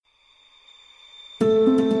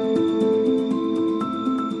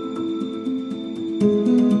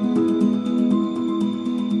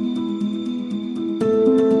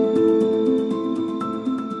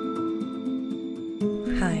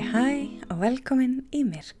Velkomin í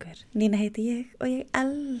Myrkur. Nína heiti ég og ég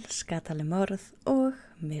elska að tala orð og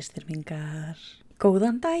misþyrmingar.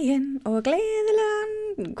 Góðan daginn og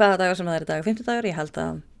gleðilegan. Hvaða dagur sem það er í dag? 5. dagur? Ég held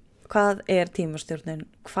að. Hvað er tímastjórnun?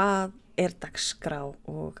 Hvað er dagskrá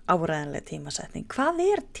og áræðanleg tímasetning? Hvað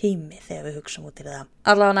er tími þegar við hugsum út í það?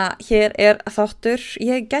 Allavega, hér er þáttur.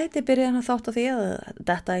 Ég gæti byrjað að þátt á því að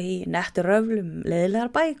þetta í nettur röflum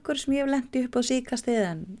leiðilegar bækur sem ég hef lent upp á síkastið,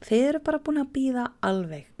 en þið eru bara búin að bíða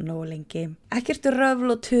alveg nógu lengi. Ekkert röfl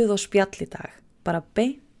og tuð og spjall í dag. Bara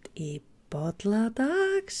beint í bolla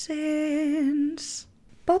dagsins.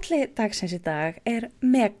 Bolli dagsins í dag er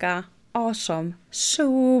mega awesome,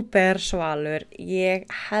 super svalur. Ég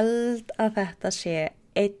held að þetta sé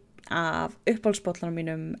einn af uppáhaldsbollanum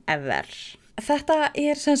mínum ever. Þetta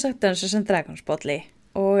er sem sagt Dungeons & Dragons bolli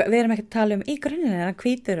og við erum ekki að tala í grunninn er hann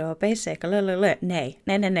hvítur og basic og Nei.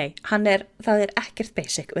 Það er ekkert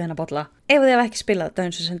basic við hennar bolla. Ef þið hafa ekki spilað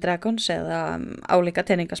Dungeons & Dragons eða álíka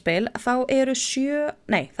teningaspil, þá eru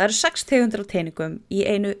 6 tegundir af teningum í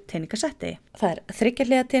einu teningasetti. Það er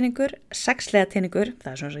 3 liða teningur, 6 liða teningur,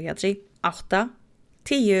 það er svona svo Yahtzee, 8,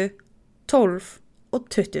 10, 12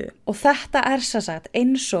 og 20. Og þetta er sem sagt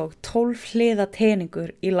eins og 12 hliða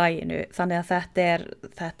teningur í laginu, þannig að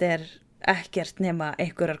þetta er ekkert nema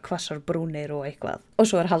einhverjar hvassar brúnir og eitthvað. Og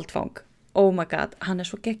svo er haldfang. Oh my god, hann er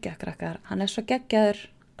svo geggjað, krakkar. Hann er svo geggjaður.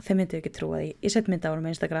 Þið myndu ekki trúa því. Ég set mynd á hann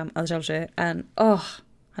á Instagram að sjálfsögðu, en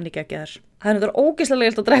hann er geggjaður. Það er náttúrulega ógeðslega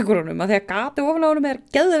leiðilegt á drekkurunum að því að gatið ofan á honum er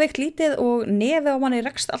geðveikt lítið og nefið á manni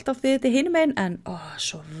rekst alltaf því þetta hinum einn, en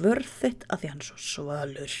svo vörðitt að því hann er svo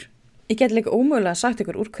svalur. Ég get líka ómögulega sagt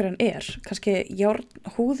ykkur úr hver hann er. Kannski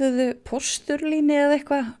járnhúðuðu posturlíni eða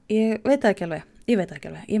eitthvað. Ég veit það ekki alveg. Ég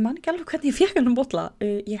man ekki alveg hvernig ég fékk hann bolla.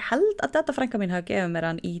 Ég held að þetta frænka mín hafi gefið mér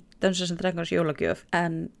hann í Dungeons & Dragons jólagjöf.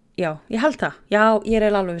 En já, ég held það. Já, ég er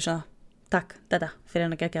eiginlega alveg viss að takk, þetta, fyrir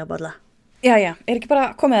hann að gegja bolla. Jæja, er ekki bara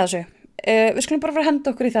komið að þessu? Við skulum bara fara að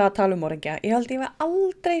henda okkur í það að tala morðingja. Ég held ég var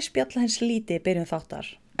aldrei spjalla hins lítið byrjun þáttar.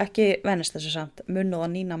 Ekki venist þessu samt. Munnu og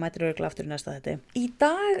Nína mætir örugglega aftur í næsta þætti. Í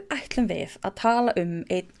dag ætlum við að tala einn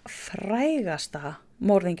frægasta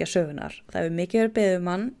morðingja sögunar. Það hefur mikið verið beðið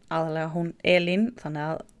hann, aðalega hún Elín, þannig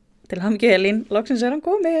að til hamingju Elín, loksins er hann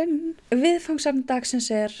kominn. Viðfangsefni dagsins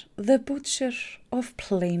er The Butcher of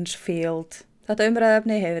Plainsfield. Þetta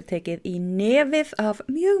umræðefni hefur tekið í nefið af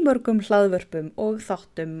mjög mörgum hlaðvörpum og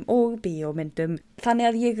þáttum og bíómyndum. Þannig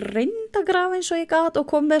að ég reyndi að grafa eins og ég gat og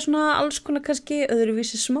kom með svona alls konar kannski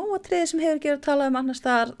öðruvísi smáatriði sem hefur ekki verið að tala annars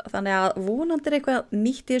staðar. Þannig að vonandi er eitthvað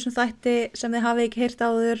nýtt í þessum þætti sem þið hafi ekki heyrt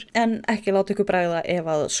áður, en ekki láta ykkur bregða ef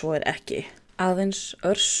að svo er ekki. Aðeins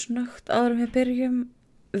örsnögt áður við byrjum.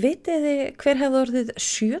 Vitið þið hver hefði orðið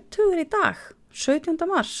 70 í dag, 17.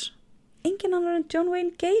 mars? Engin annar en John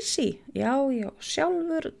Wayne Gacy. Já,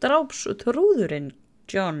 sjálfur drápstrúðurinn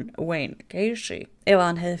John Wayne Gacy. Ef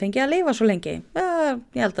hann hefði fengið að lifa svo lengi.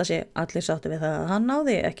 Ég held að sé allir sáttu við það að hann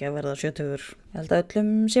náði ekki að verða 70. Ég held að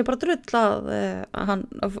öllum sé bara drull að hann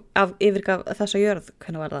yfirgaf þessa jörð.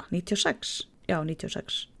 Hvernig var það? 96? Já,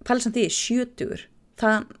 96. Pælsamt í 70.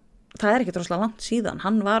 Það er ekki droslega langt síðan.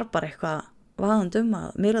 Hann var bara eitthvað vaðandum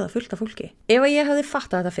að myrða fullt af fólki. Ef ég hefði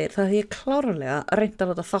fattað þetta fyrr, það hefði ég klárlega reynt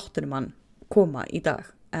að láta þáttunum hann koma í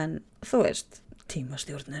dag. En þú veist,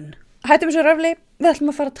 tímastjórnun. Hættum þessu röfli, við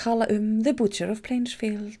ætlum að fara að tala The Butcher of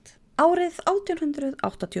Plainsfield. Árið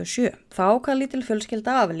 1887, þá ákvað lítil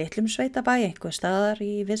fjölskylda af litlum sveitabæ einhver staðar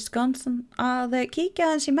í Wisconsin að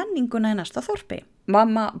kíkja aðeins í menninguna í næsta þorpi.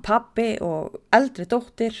 Mamma, pabbi og eldri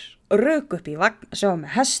dóttir rauk upp í vagn sem var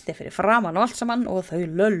með hesti fyrir framan og allt saman og þau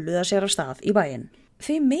lölluða sér af stað í bæinn.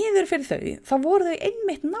 Því miður fyrir þá voru þau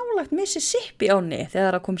einmitt nálægt Mississippi ánni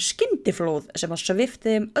þegar það kom skyndiflóð sem að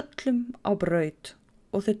svifti þeim öllum á braut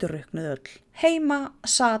og þau drukknuðu öll. Heima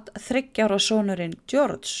sat 3 ára sonurinn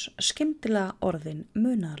George, skyndilega orðinn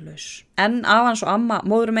munaðarlaus. En afans og amma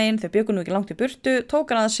móðurmegin, þau bjuggu nú ekki langt í burtu,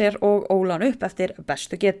 tók hann að sér og óla hann upp eftir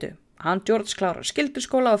bestu getu. Hann George klárar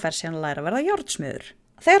skylduskóla og fer síðan að læra að verða járnsmiður.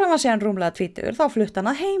 Þegar hann var síðan rúmlega 20 þá flutti hann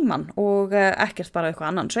að heiman og ekkert bara eitthvað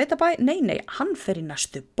annan sveitabæ. Nei, hann fer í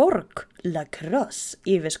næstu borg, La Crosse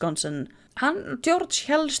í Wisconsin. Hann George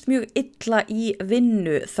helst mjög illa í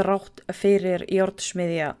vinnu þrátt fyrir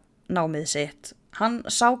járnsmiðja námið sitt. Hann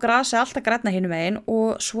sá grasi alltaf grænna hinum megin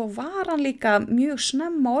og svo var hann líka mjög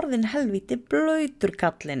snemma orðin helvíti blautur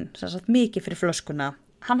kallinn, sem sagt mikið fyrir flöskuna.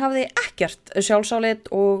 Hann hafði ekkert sjálfsálit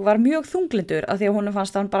og var mjög þunglindur af því að honum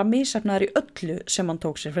fannst hann bara misheppnaður í öllu sem hann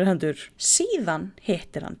tók sér fyrir hendur. Síðan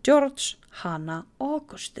hittir hann George, hana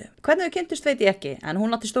Augustu. Hvernig þau kynntust veit ég ekki, en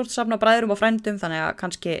hún átti stórt safn af bræðrum og frændum, þannig að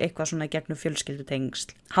kannski eitthvað svona gegnum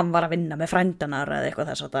fjölskyldutengsl. Hann var að vinna með frændanar eða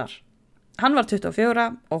eitthvað þess að þar. Hann var 24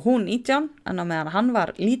 og hún 19, en á meðan hann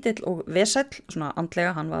var lítill og vesæll, svona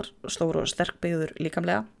andlega, hann var stór og sterkbyggður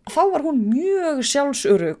líkamlega. Þá var hún mjög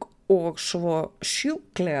sjálfsörugg og svo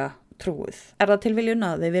sjúklega trúið. Það tilviljun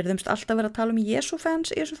að við virðumst alltaf vera að tala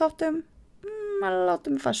Jesú-fans í þessum þáttum?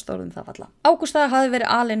 Látum fast orðum það falla. Ágústa hafði verið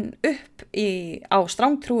alin upp á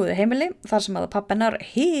strangtrúðu heimili þar sem að pabbi hennar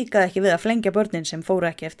hikaði ekki við að flengja börnin sem fóru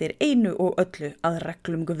ekki eftir einu og öllu að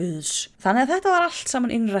reglum Guðs. Þannig að þetta var allt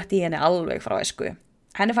saman innrætt í henni alveg frá æsku.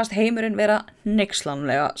 Henni fannst heimurinn vera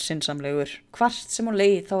hneykslanlega sinnsamlegur. Hvart sem hún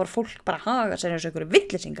leið þá var fólk bara að haga sér eins og einhverju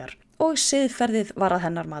vitleysingar. Og siðferðið var að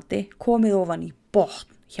hennar mati komið ofan í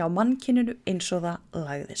botn hjá mannkyninu eins og það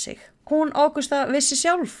lagði sig. Hún Ágústa vissi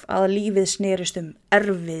sjálf að lífið snerist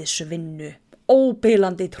erfiðisvinnu,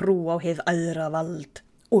 óbilandi trú á hið æðra vald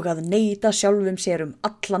og að neita sjálfum sér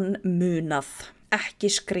allan munað. Ekki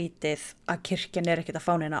skrítið að kirkjan ekkert að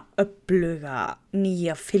fá neina öfluga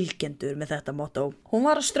nýja fylgjendur með þetta motto. Hún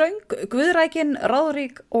var ströng, guðrækin,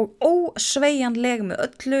 ráðrík og ósveigjanleg með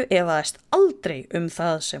öllu, efaðist aldrei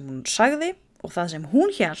það sem hún sagði og það sem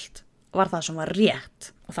hún hélt var það sem var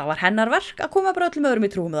rétt. Og það var hennar verk að koma bara öllum öðrum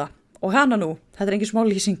í trúum það. Og hana nú, þetta engin smá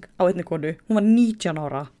lýsing á einni konu, hún var 19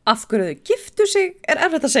 ára. Af hverju þau giftu sig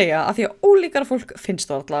erfitt að segja, af því að ólíkara fólk finnst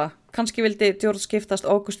það alltaf. Kannski vildi George giftast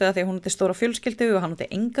Ágústu því að hún átti stóra fjölskyldu og hann átti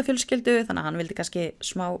enga fjölskyldu, þannig að hann vildi kannski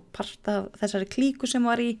smá part af þessari klíku sem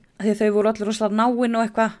var í, því að þau voru allir rosalega náin og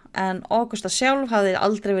eitthvað, en Ágústa sjálf hafði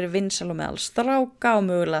aldrei verið vinsæl og meðal stráka og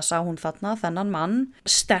mögulega sá hún þarna þennan mann,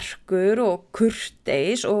 sterkur og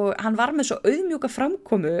kurteis og hann var með svo auðmjúka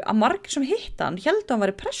framkomu að margir sem hitt hann héldu að hann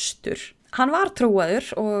væri prestur. Hann var trúaður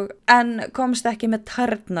en komst ekki með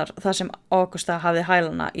tærnar þar sem Ágústa hafði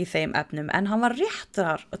hælana í þeim efnum, en hann var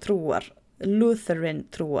réttar trúar, Lutheran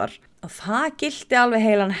trúar. Og það gilti alveg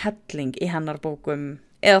heilan helling í hennar bókum.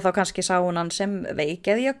 Eða þá kannski sá hún hann sem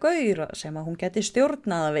veikeðja gaur sem að hún geti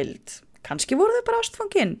stjórnaða vild. Kannski voru þau bara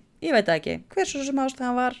ástfangin, ég veit ekki hversu sem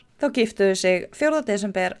ástæðan var. Þá giftuðu sig 4.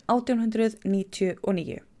 desember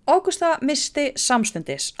 1899. Ágústa misti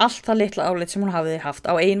samstundis allt það litla álit sem hún hafði haft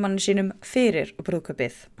á eiginmanni sínum fyrir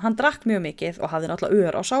brúðkaupið. Hann drakk mjög mikið og hafði náttúrulega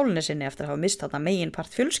ör á sálinni sinni eftir að hafa mist þarna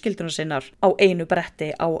meginpart fjölskylduna sinnar á einu bretti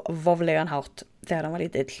á voflegan hátt þegar hann var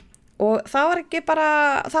lítill. Og það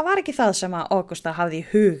var ekki það sem að Ágústa hafði í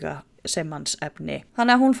huga sem hans efni.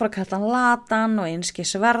 Þannig að hún fór að kalla hann latan og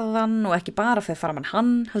einskis verðan og ekki bara fyrir framan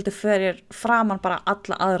hann, heldur fyrir framan bara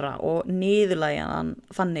alla aðra og niðurlægja hann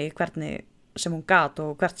þannig hvernig sem hún gat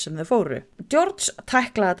og hvert sem þau fóru. George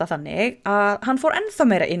tæklaði þetta þannig að hann fór ennþá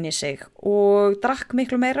meira inn í sig og drakk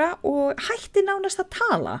miklu meira og hætti nánast að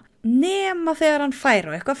tala nema þegar hann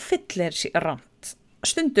færi og eitthvað fyllir rant.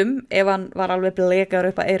 Stundum, ef hann var alveg blekaður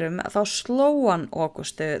upp að eyrum, þá sló hann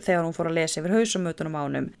Ágústu þegar hún fór að lesa yfir hausumötunum á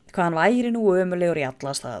honum hvað hann væri nú ömulegur í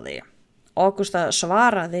alla staði. Ágústa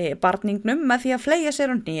svaraði barningnum með því að fleygja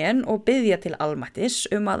sér á hnén og biðja til almættis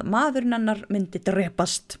að maðurinn hennar myndi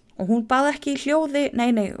drepast. Og hún bað ekki í hljóði,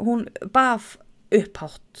 hún bað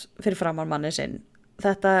upphátt fyrir framan manni sinn.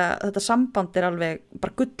 Þetta samband alveg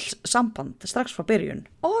bara gull samband strax frá byrjun.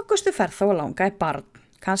 Ágústu fer þó að langa í barn.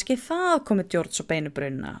 Kannski það komið George á beinu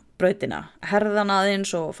brautina. Herðan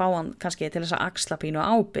aðeins og fá hann kannski til þess að axla pínu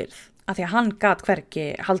ábyrgð. Af því að hann gat hvergi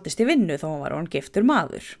haldist í vinnu þó hann var hann giftur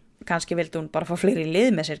maður. Kannski vildi hún bara fá fleiri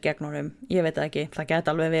lið með sér gegn honum. Ég veit það ekki, það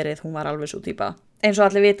geti alveg verið, hún var alveg svo týpa. Eins og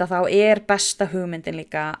allir vita þá besta hugmyndin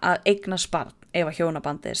líka að eignast barn ef að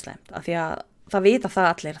hjónabandið slæmt. Af því að það vita það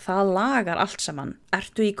allir, það lagar allt saman.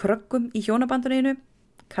 Ertu í kröggum í hjónabandinu?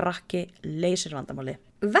 Krakki leysir vandamáli.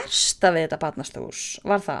 Versta við þetta barnastús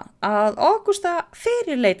var það að Ágústa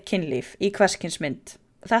fyrirleit kynlíf í hverskins mynd.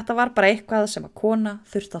 Þetta var bara eitthvað sem að kona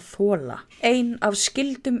þurfti að þola. Ein af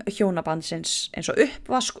skildum hjónabandsins eins og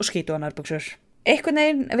uppvask og skítuanarbuxur. Einhvern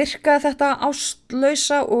veginn virkaði þetta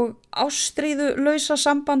ástlausa og ástríðulausa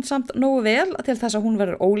samband samt nógu vel til þess að hún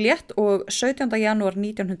verður ólétt og 17. janúar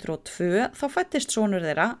 1902 þá fættist sonur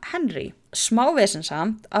þeirra Henry. Smávesen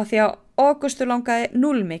samt af því að Ágústu langaði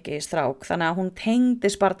 0 mikið í strák þannig að hún tengdi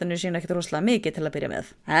barninu sín ekkert rosalega mikið til að byrja með.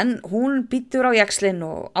 En hún býtur á jaxlinn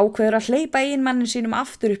og ákveður að hleypa eiginmannin sínum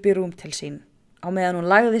aftur upp í rúm til sín. Á meðan hún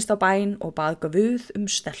lagðist á bæn og bað Guð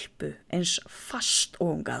stelpu eins fast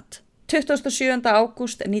og hún gat. 27.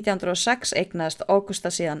 ágúst 1906 eignaðist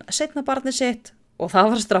Ágústa síðan seinna barnið sitt og það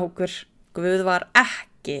var strákur. Guð var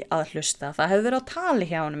ekki að hlusta. Það hefði verið á tali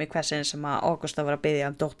hjá honum í hversin sem að Ágústa var að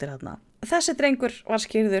biðja dóttir þarna. Þessi drengur var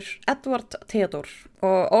skýrður Edward Theodore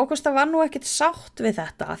og Ágústa var nú ekkert sátt við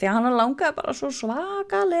þetta því að hann langaði bara svo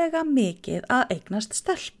svakalega mikið að eignast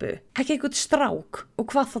stelpu. Ekki eitthvað strák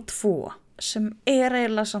og hvað þá 2. sem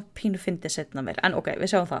eiginlega samt pínu fyndið seinna meir, en ok,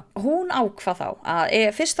 við sjáum það. Hún ákvað þá að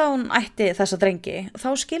fyrst að hún ætti þessa drengi, þá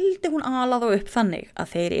skildi hún ala þá upp þannig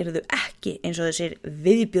að þeir yrðu ekki eins og þessir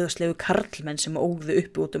viðbjóðslegu karlmenn sem ógðu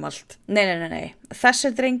upp út allt. Nei.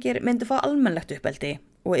 Þessir drengir myndi fá almennlegt uppeldi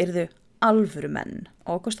og yrðu alvöru menn.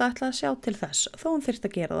 Ágústa ætlaði að sjá til þess, þó hún þyrfti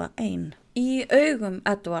að gera það ein. Í augum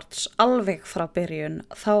Edwards alveg frá byrjun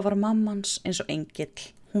þá var mammans eins og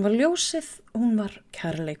engill. Hún var ljósið, hún var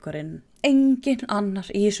kærleikurinn. Enginn annar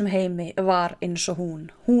í þessum heimi var eins og hún.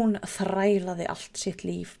 Hún þrælaði allt sitt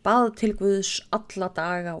líf, bað til Guðs alla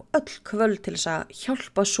daga og öll kvöld til þess að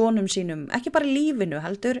hjálpa sonum sínum, ekki bara lífinu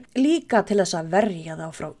heldur, líka til þess að verja þá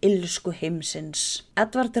frá illsku heimsins.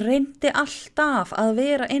 Edward reyndi alltaf að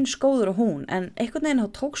vera eins góður og hún, en einhvern veginn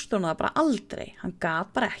þá tókst hún það bara aldrei. Hann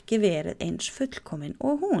gat bara ekki verið eins fullkominn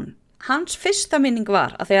og hún. Hans fyrsta minning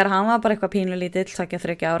var að þegar hann var bara eitthvað pínulítill,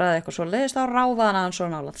 2-3 ára eða eitthvað svo leiðist þá ráfaði hann svo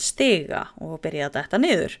nálægt stiga og byrjaði að detta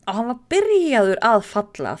niður. Og hann var byrjaður að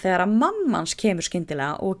falla þegar að mammans kemur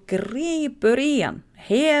skyndilega og grípur í hann,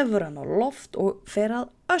 hefur hann á loft og fer að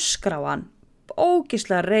öskra á hann.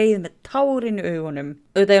 Ógeðslega reið með tárin í augunum.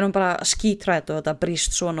 Auðvitað er hún bara skítrætt og þetta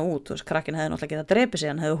brýst svona út og krakkin hefði náttúrulega getað drepið sig,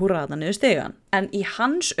 hann hefði húrrað hann niður stigann. En í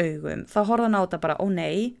hans augum þá horfði hann á þetta bara, ó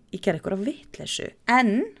nei, ég ger eitthvað vitleysu. En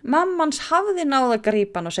mammans hafði náð að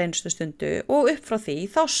grípa hann á seinustu stundu og upp frá því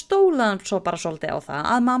þá stólaði hann svo bara svolítið á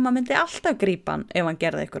það að mamma myndi alltaf grípa hann ef hann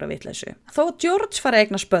gerði eitthvað vitleysu. Þó George fari að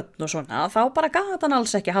eignast börn og svona, þá bara gat hann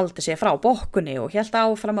alls ekki haldið sér frá bokkunni og hélt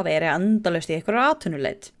áfram að vera endalaust í einhverju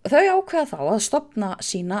atvinnuleit. Þau ákveða þá að stofna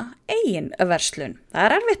sína eigin verslun. Það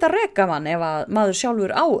er erfitt að reka mann ef að maður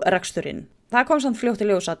sjálfur á reksturinn. Það kom samt fljótt í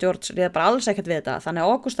ljós að George réð bara alls ekkert við þetta, þannig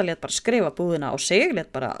að Ágústa lét bara skrifa búðina á sig, lét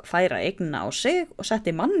bara færa eignina á sig og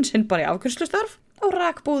setti mannin sinn bara í afgreiðslustörf og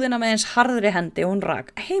rak búðina með eins harðri hendi og hún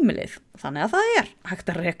rak heimilið. Þannig að það er hægt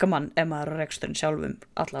að reka mann ef maður á reksturinn sjálfum,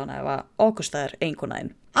 allavega ef að Ágústa er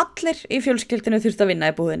einkunnæðin. Allir í fjölskyldinu þurfti að vinna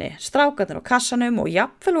í búðinni, strákarnir á kassanum og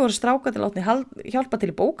jafnvel voru strákarnir látni hjálpa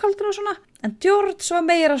til í bókhaldinu og svona. En George var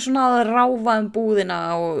meira svona að ráfa búðina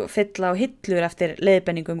og fylla á hillur eftir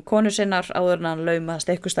leiðbeiningum konu sinnar áður en hann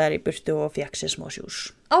laumaðist eitthvað staðar í burtu og fékk sér smá sjús.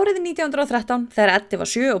 Árið 1913, þegar Eddi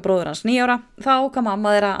var 7 og bróður hans 9 ára, þá ákvað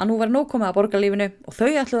mamma þeirra að nú var nóg komið að borgarlífinu og þau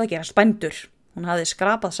ætluðu að gerast bændur. Hún hafði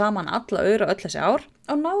skrapað saman alla aura öll þessi ár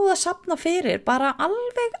og náði að safna fyrir bara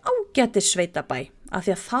alveg ágætis sveitabæ. Af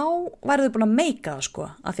því að þá væru þau búin að meika það sko,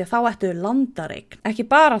 af því að þá ættu landareign. Ekki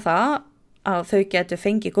bara það að þau getu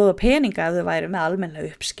fengið góða peninga ef þau væru með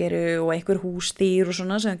almennlega uppskeru og einhver húsdýr og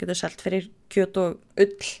svona sem þau getur selt fyrir kjöt og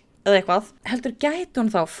ull eða eitthvað. Heldur gæti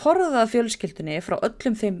hún þá forðað fjölskyldunni frá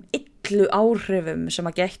öllum þeim illu áhrifum sem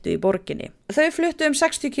að gættu í borginni. Þau fluttu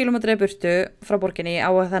 60 km burtu frá borginni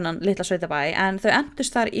á þennan litla sveitabæ en þau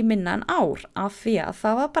endust þar í minna en ár af því að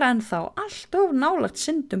það var bara ennþá allt of nálægt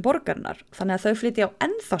syndum borgarinnar. Þannig að þau flytti á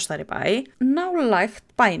ennþá stærri bæ, nálægt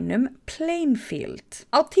bænum Plainfield.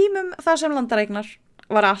 Á tímum þar sem landareignar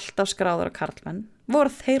var alltaf skráður á karlmenn,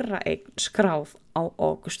 voru þeirra eign skráð á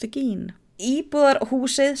Augustu Gein.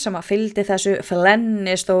 Íbúðarhúsið sem að fylgdi þessu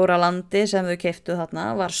flenni stóra landi sem þau keyptu þarna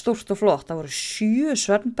var stórt og flott. Það voru 7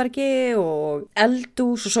 svernbergi og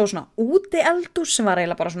eldhús og svo svona úti eldhús sem var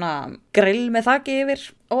eiginlega bara svona grill með þaki yfir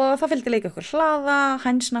og það fylgdi líka ykkur hlaða,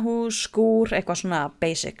 hænsnahús, skúr, eitthvað svona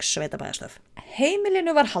basic sveitabæðastöf.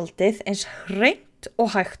 Heimilinu var haldið eins hreint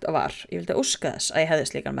og hægt var. Ég vildi óska þess að ég hefði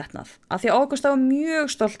slíkan metnað. Af því að Ágústa var mjög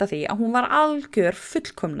stolt af því að hún var algjör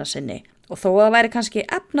fullkomna sinni. Og þó að það væri kannski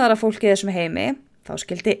efnaðra fólki í þessum heimi, þá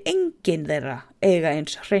skildi enginn þeirra eiga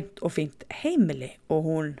eins hreint og fínt heimili og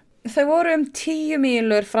hún. Þau voru 10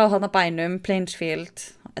 mílur frá þarna bænum, Plainfield,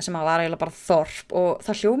 sem var eiginlega bara þorp og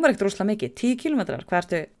það hljómar ekkert rosalega mikið, 10 kilometrar, hvað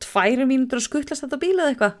ertu, 2 mínútur að skuttlast þetta bíl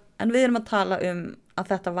eða eitthvað? En við erum að tala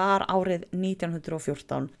að þetta var árið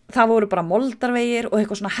 1914. Það voru bara moldarvegir og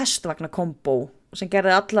eitthvað svona hestvagnakombó sem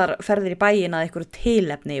gerði allar ferðir í bæinn að einhverju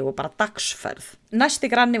tilefni og bara dagsferð. Næsti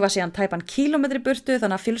granni var síðan tæpan kílómetri burtu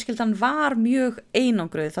þannig að fjölskyldan var mjög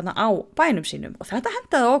einangruð þarna á bænum sínum og þetta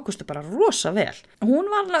hendaði Ágústu bara rosa vel.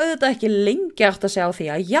 Hún var auðvitað ekki lengi átt að segja á því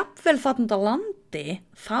að jafnvel þarna á landi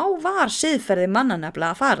þá var siðferði manna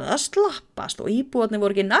nefnilega að fara að slappast og íbúarnir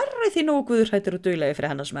voru ekki nærri því nógu guðurhættir og duglegi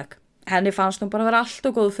fyrir hennar smekk. Henni fannst hún bara vera allt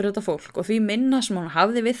og góð fyrir þetta fólk og því minna sem hún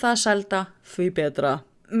hafði við það að selda, því betra.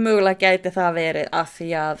 Mögulega gæti það verið að því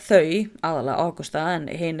að þau, aðalega Ágústa en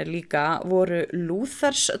hinir líka, voru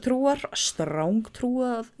Lúthers trúar,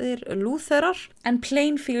 strángtrúaðir Lútherar, en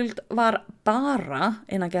Plainfield var bara,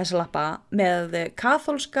 innan gæsalappa, með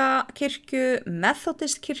kaþólska kirkju,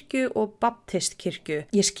 methodist kirkju og baptist kirkju.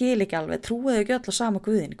 Ég skil ekki alveg, trúaðu ekki öll á sama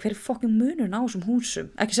guðin, hver er fokkin munurinn á þessum húsum?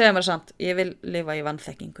 Ekki segja mér samt, ég vil lifa í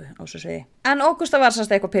vanþekkingu á þessu sviði. En Ágústa var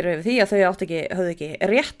sannst eitthvað pirruð yfir því að þau höfðu ekki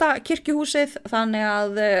rétta kirkjuhúsið, þannig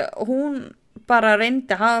að hún bara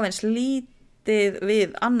reyndi að hafa eins lítið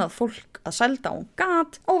við annað fólk að sælda hún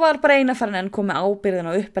gat og var bara eina farin en komið ábyrgðin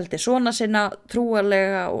á uppeldi svona sinna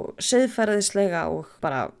trúarlega og siðferðislega og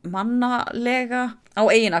bara mannalega á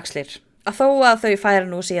eigin axlir. Að þó að þau færi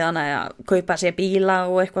nú síðan að kaupa sér bíla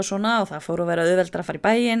og eitthvað svona og það fóru að vera auðveldra að fara í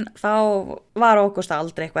bæinn, þá var Ágústa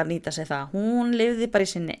aldrei eitthvað að nýta sig það. Hún lifði bara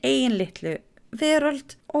í sinni eigin litlu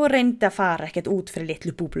veröld og reyndi að fara ekkert út fyrir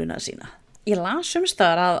litlu búbluna sína. Ég las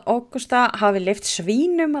staðar að Ágústa hafi leyft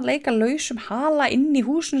svínum að leika lausum hala inn í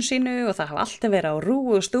húsinu sínu og það hafi alltaf verið á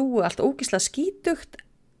rúu og stúu, allt ógeðslega skítugt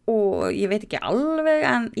og ég veit ekki alveg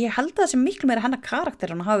en ég held að það sem miklu meira hennar karakter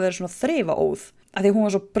hann hafi verið svona þreifaóð. Að því hún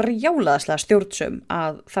var svo brjálaðslega stjórnsum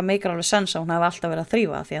að það meikar alveg sens að hún hafi alltaf verið að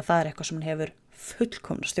þrífa því að það er eitthvað sem hún hefur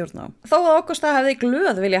fullkomna stjórn á. Þó að Ágústa hefði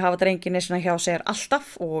glöð vilja hafa drenginni svona hjá sér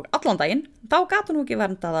alltaf og allan daginn, þá gat hún ekki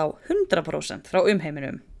verndað á 100% frá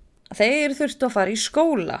umheiminum. Þeir þurftu að fara í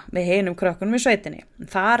skóla með hinum krökkunum í sveitinni.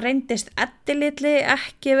 Það reyndist Eddi litli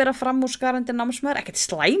ekki vera framúrskarandi námsmaður, ekkert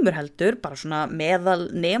slæmur heldur, bara svona meðal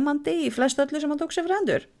nemandi í flestu öllu sem hann tók sér fyrir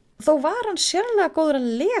hendur. Þó var hann sérlega góður að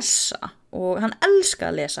lesa og hann elskaði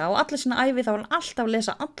að lesa og allir sína ævi þá var hann alltaf að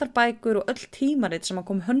lesa allar bækur og öll tímarit sem hann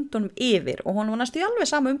kom höndunum yfir og hann var næstu alveg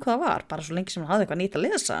sama hvað það var, bara svo lengi sem hann hafði eitthvað nýtt að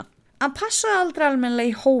lesa. Hann passaði aldrei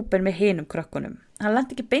almennilega í hópin með hinum krökkunum. Hann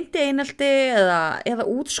lenti ekki beint í einelti eða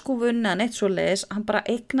útskúfun eða neitt svoleiðis, hann bara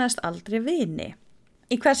eignaðist aldrei vini.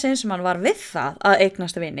 Í hvers sinn sem hann var við það að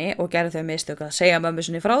eignast vini og gerði þau mistök að segja mömmu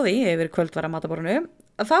sinni frá því yfir kvöldvara mataborðinu,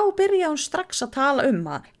 þá byrjaði hún strax að tala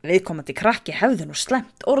að viðkomandi krakki hefði nú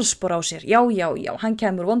slemmt orðspor á sér. Já, hann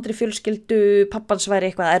kemur vondri fjölskyldu, pappans væri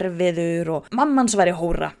eitthvað erfiður og mammans væri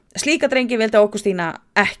hóra. Slíka drengi vildi Ágústína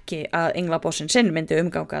ekki að englabossinn sinn myndi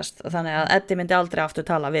umgangast, þannig að Eddi myndi aldrei aftur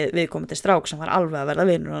tala við viðkomandi strák sem var alveg að verða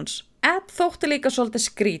vinur hans. Ed þótti líka svolítið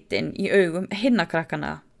skrítinn í augum hinna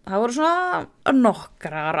krakkana. Það voru svona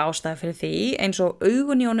nokkrar ástæður fyrir því, eins og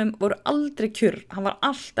augun í honum voru aldrei kjurr,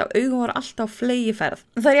 augun voru alltaf á fleygiferð.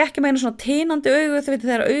 Það er ekki meina svona tínandi augu, þau veitir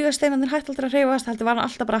þegar augasteinarnir hætti aldrei að hreyfast, heldur var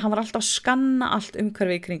hann var alltaf að skanna allt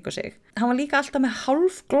umhverfið í kringu sig. Hann var líka alltaf með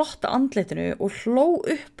hálfglott á andlitinu og hló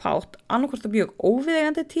upphátt, annarkvort á mjög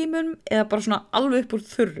óviðeigandi tímum eða bara svona alveg upp úr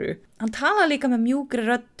þurru. Hann talaði líka með mjúkri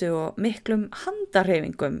röddu og miklum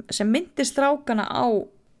handarhreyfingum sem myndi strákana á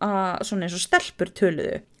svona eins og stelpur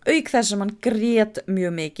töluðu. Auk þess sem hann grét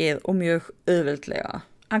mjög mikið og mjög auðveldlega.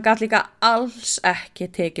 Hann gat líka alls ekki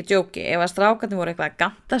tekið djóki. Ef að strákarnir voru eitthvað að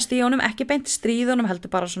gantast í honum, ekki beint stríðunum, heldur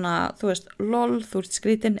bara svona, þú veist, lol, þú ert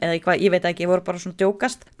skrítin, eða eitthvað, ég veit ekki, voru bara svona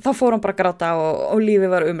djókast. Þá fór hann bara að gráta og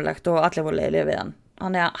lífið var umlegt og allir voru leiðilega við hann.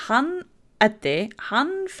 Þannig að Eddi,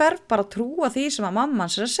 hann fer bara að trúa því sem að mamma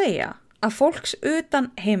hans er að segja. Að fólks utan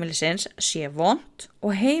heimilisins sé vont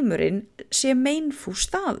og heimurinn sé meinfús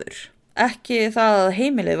staður. Ekki það að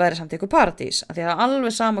heimilið væri samt ykkur paradís, af því að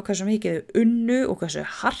alveg sama hversu mikið unnu og hversu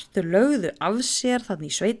hartur lögðu af sér þarna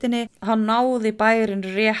í sveitinni, hann náði bærin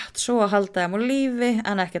rétt svo að halda þeim á lífi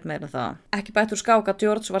en ekkert meira en það. Ekki bætt úr skák að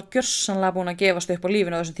George var gjörsamlega búinn að gefast upp á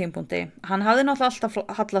lífinu á þessum tímapunkti. Hann hafði náttúrulega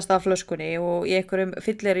alltaf hallast af flöskunni og í einhverjum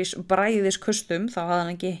fyllerís bræðiskustum þá hafði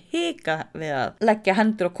hann ekki hikað við að leggja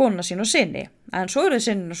hendur á konuna sín og sinni. En svo eru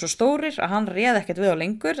sinninu svo stórir að hann réð ekkert við á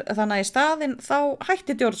lengur, þannig að í staðinn þá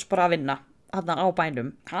hætti George bara að vinna þarna á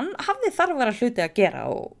bænum. Hann hafði þarfara hluti að gera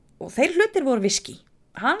og þeir hlutir voru viski.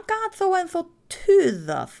 Hann gat þó ennþá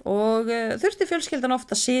tuðað og þurfti fjölskyldan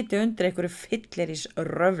ofta að sitja undir einhverju fyllerís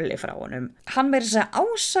röfli frá honum. Hann meira þess að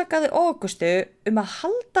ásakaði Ágústu að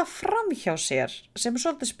halda fram hjá sér sem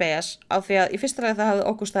svolítið spes af því að í fyrsta lagi það hafði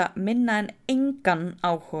Ágústa minna en engan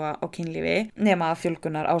áhuga á kynlífi nema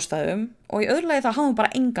fjölgunar ástæðum og í öðru lagi það hafði hún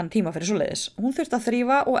bara engan tíma fyrir svoleiðis. Hún þurfti að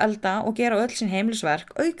þrífa og elda og gera öll sín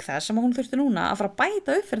heimilisverk auk þess sem hún þurfti núna að fara að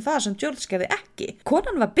bæta upp fyrir það sem George gerði ekki.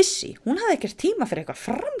 Konan var busy, hún hafði ekkert tíma fyrir eitthvað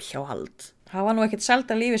framhjáhald. Það var nú ekkert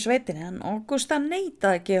selda lífi í sveitinni en Ágústa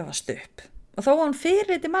neitaði að gefast upp. Og þó að hún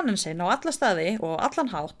fyrirliti mannin sinn á alla staði og allan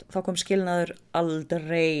hátt þá kom skilnaður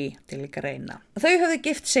aldrei til greina. Þau höfðu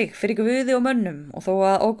gift sig fyrir guði og mönnum og þó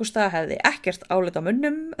að Ágústa hefði ekkert álit á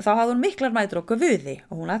mönnum þá hafði hún miklar mætur á guði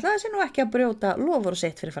og hún ætlaði sér nú ekki að brjóta loforð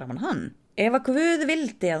sitt fyrir framan hann. Ef að guði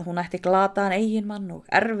vildi að hún ætti glataðan eiginmann og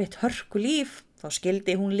erfitt hörku líf þá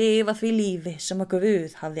skyldi hún lifa því lífi sem að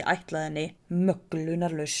Guð hafði ætlað henni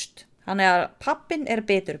möglunarlaust. Þannig að pappinn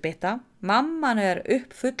bitur bitta, mamman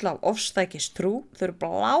uppfull af ofstækistrú, þau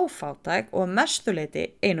bláfátæk og mestuleyti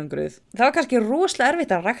einangruð. Það var kannski rosalega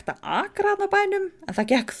erfitt að rækta akra þarna á bænum, en það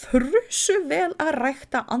gekk þrusu vel að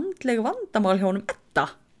rækta andleg vandamál hjá honum Edda.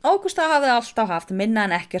 Ágústa hafði alltaf haft minna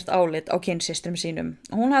en ekkert álit á kynsystrum sínum.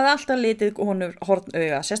 Hún hafði alltaf litið honum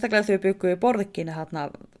hornauga, sérstaklega þau bjuggu í borginni þarna.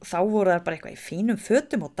 Þá voru þær bara eitthvað í fínum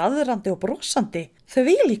fötum og daðrandi og brosandi.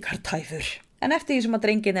 Þvílíkar tæfur. En eftir því sem að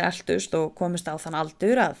drengirnir eltust og komist á þann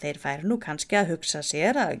aldur að þeir færu nú kannski að hugsa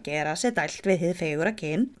sér að gera sér dælt við hið fegura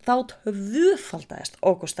kyn, þá tvöfaldaðist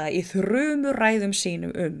Ágústa í þrumuræðum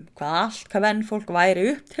sínum hvað allt kvenfólk væri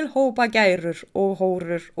upp til hópa gærur og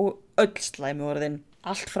hórur og öll slæmuorðin.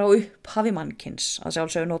 Allt frá upphafi mannkyns, að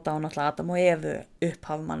sjálfsögðu nota hún alltaf Adam og Evu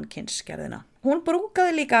upphafi mannkynsgerðina. Hún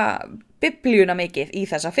brúkaði líka biblíuna mikið í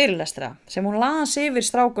þessa fyrirlestra sem hún las yfir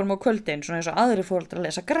strákunum á kvöldin svona eins og aðri foreldrar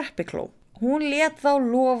lesa Greppikló. Hún lét þá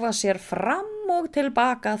lofa sér fram og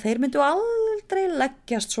tilbaka að þeir myndu aldrei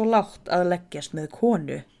leggjast svo lágt að leggjast með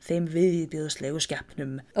konu, þeim viðbjóðslegu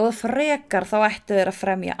skepnum. Og frekar þá ættu þeir að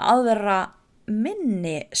fremja aðra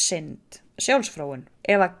minni synd, sjálfsfróun,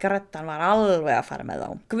 ef að Grettan var alveg að fara með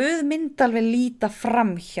þá. Guð myndi alveg líta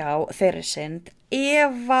framhjá þeirri synd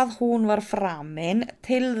ef að hún var framin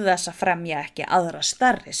til þess að fremja ekki aðra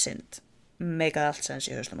stærri synd. Meikaði allt sens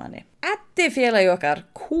í hausnum henni. Eddi félagi okkar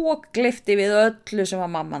kókgleypti við öllu sem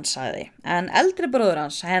að mamman sagði. En eldri bróður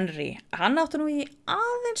hans, Henry, hann átti nú í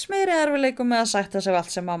aðeins meiri erfiðleikum með að sætta sig allt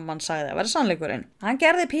sem mamman sagði að vera sannleikurinn. Hann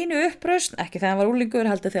gerði pínu upprausn, ekki þegar hann var unglingur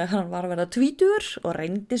heldur þegar hann var að verða tvítugur og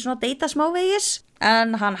reyndi svona að deyta smávegis.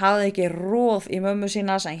 En hann hafði ekki róð í mömmu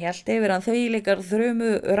sína sem hélt yfir hann þvílíkar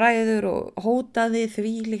þrumu ræður og hótaði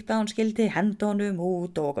þvílíkt að hann skildi henda honum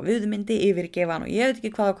út og viðmyndi yfirgefa hann og ég veit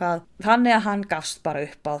ekki hvað og hvað. Þannig að hann gafst bara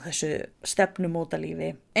upp á þessu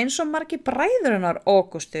stefnumótalífi. Eins og margir bræður hennar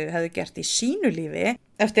Ágústu hefðu gert í sínu lífi,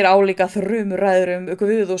 eftir álíka þrumuræður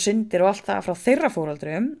Guð og syndir og allt það frá þeirra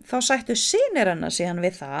foreldrum, þá sættu synir hennar síðan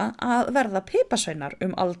við það að verða pipasveinar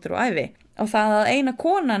aldur og ævi. Og það að eina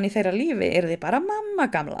konan í þeirra lífi yrði bara mamma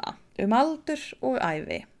gamla, aldur og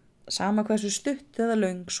ævi. Sama hversu stutt eða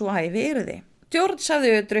löng svo ævi yrði. George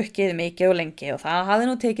hafði drukkið mikið og lengi og það hafði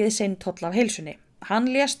nú tekið sinn toll af heilsunni. Hann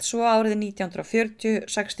lést svo árið 1940,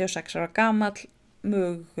 66 ára gamall,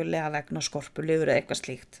 mögulega vegna skorpulifur eða eitthvað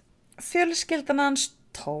slíkt. Fjölskyldan hans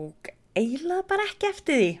tók eiginlega bara ekki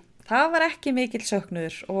eftir því. Það var ekki mikill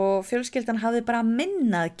söknuður og fjölskyldan hafði bara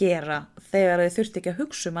minna að gera þegar þau þurfti ekki að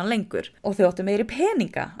hugsa hann lengur og þau áttu meiri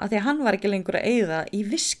peninga af því að hann var ekki lengur að eyða í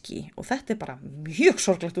viski og þetta bara mjög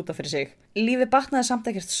sorglegt út af fyrir sig. Lífið batnaði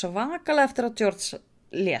samt ekkert svakalega eftir að George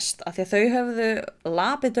lést af því að þau höfðu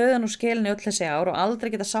lapið dauðan úr skelinni öll þessi ár og aldrei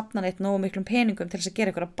geta safnað neitt nógu miklum peningum til þess að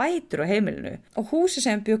gera einhverja bætur á heimilinu. Og húsi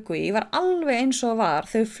sem bjuggu í var alveg eins og var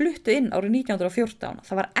þau fluttu inn árið 1914.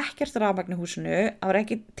 Það var ekkert rafmagn í húsinu, það var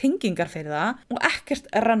ekki tengingar fyrir það og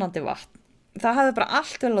ekkert rennandi vatn. Það hafði bara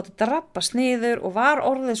allt vel látið drabbast niður og var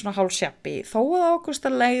orðið svona hálfsjappi þó að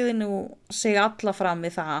Ágústa legði nú sig alla fram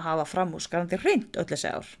við það að hafa framúrskarandi hreint öll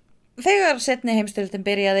þessi ár. Þegar seinni heimsstyrjöldin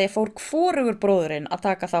byrjaði fór hvorugur bróðurinn að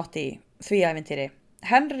taka þátt í því ævintýri.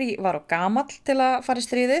 Henry var of gamall til að fara í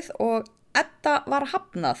stríðið og Edda var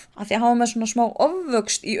hafnað af því að hann var með svona smá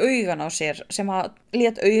ofvöxt í augan á sér sem að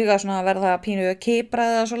lét auga svona verða pínu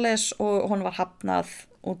kipraði og svoleiðis og hún var hafnað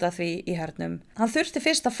út af því í hernum. Hann þurfti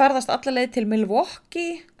fyrst að ferðast alla leið til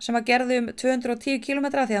Milwaukee sem að gerði 210 km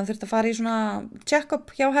því að hann þurfti að fara í svona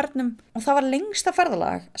check-up hjá hernum og það var lengsta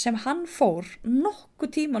ferðalag sem hann fór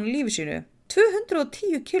nokkuð tíman í lífi sínu,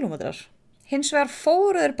 210 km. Hins vegar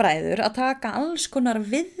fóruður bræður að taka alls konar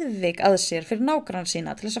viðvik að sér fyrir nágrann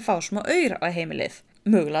sína til þess að fá smá aur á heimilið.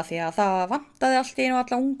 Mögulega því að það vantaði allt í einu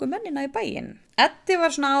alla ungu mennina í bæinn. Eddi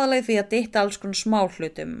var svona aðalega því að dytta alls konar smá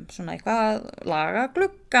hlutum, svona eitthvað laga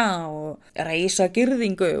glugga og reisa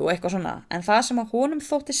girðingu og eitthvað svona. En það sem að honum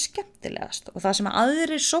þótti skemmtilegast og það sem að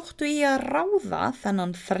aðrir sóttu í að ráða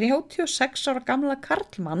þennan 36 ára gamla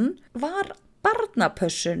karlmann var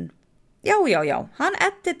barnapössun. Já, hann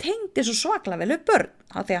Eddi tengdi svo svaklega vel upp börn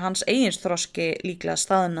af því að hans eiginsþroski líklega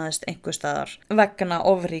staðnaðist einhver staðar vegna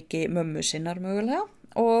ofríki mömmu sinnar mögulega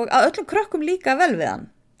og að öllum krökkum líka vel við hann.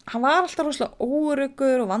 Hann var alltaf rosalega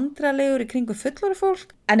óöruggur og vandræðalegur í kringum fullorðið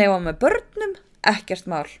fólk en ef hann með börnum, ekkert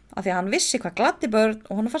mál af því að hann vissi hvað gladdi börn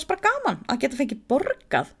og honum fannst bara gaman að geta fengið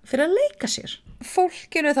borgað fyrir að leika sér.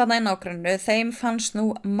 Fólkinu þarna í nágrunnu, þeim fannst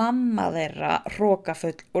nú mamma þeirra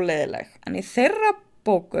hrokafull og leiðileg en í þeirra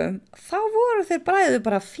bókum þá voru þeir bræður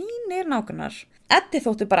bara fínir nágrannar. Eddi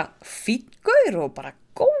þótti bara fínn gaur og bara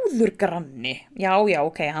góð móðurgranni. Já,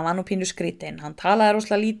 ok, hann var nú pínu skrítinn. Hann talaði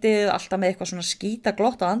rosalega lítið, alltaf með eitthvað svona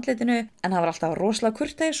skítaglott á andlitinu, en hann var alltaf rosalega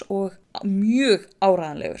kurteis og mjög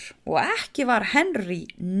áræðanlegur. Og ekki var Henry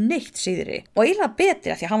neitt síðri. Og eiginlega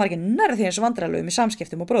betri af því að hann var ekki nærri því eins og vandræðalegur með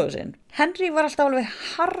samskiptum og bróður sinn. Henry var alltaf alveg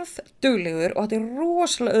harðduglegur og átti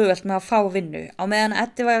rosalega auðvelt með að fá vinnu. Á meðan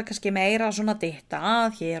Eddie var kannski meira svona ditta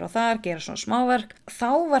að hér og þar, gera svona smáverk.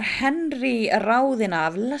 Þá var Henry ráðinn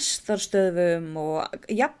af lestarstöðvum og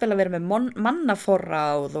jafnvel að vera með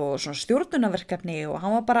mannaforráð og svona stjórnunarverkefni og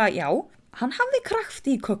hann var bara, hann hafði kraft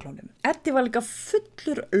í köklunum. Eddie var líka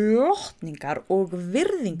fullur lotningar og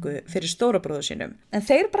virðingu fyrir stórabróður sínum. En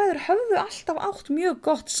þeir bræður höfðu alltaf átt mjög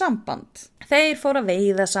gott samband. Þeir fóru að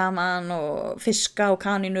veiða saman og fiska og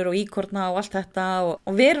kanínur og íkorna og allt þetta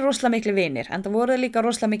og verið rosalega miklu vinir. En það voru líka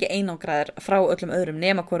rosalega mikið einangraðir frá öllum öðrum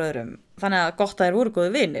nema hvor öðrum. Þannig að gott að þeir voru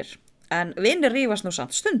góðu vinir. En vinir rífast nú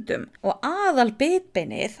samt stundum og aðal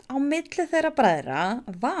bitbeinið á milli þeirra bræðra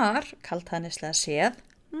var, kaltæðnislega séð,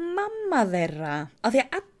 mamma þeirra. Af því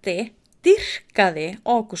að Eddie dýrkaði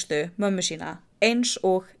Ágústu, mömmu sína, eins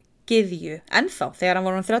og gyðju. Ennþá, þegar hann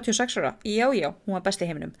var 36 ára. Já, hún var best í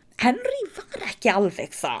heiminum. Henry var ekki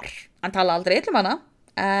alveg þar. Hann talaði aldrei illa um hana.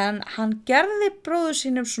 En hann gerði bróður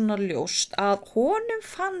sínum svona ljóst að honum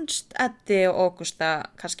fannst Eddie og Ágústa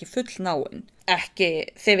kannski full náin.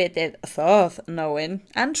 Ekki, þið vitið, það náin,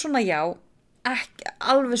 en svona ekki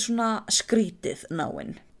alveg svona skrítið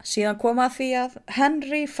náin. Síðan kom að því að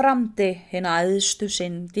Henry framdi hina æðstu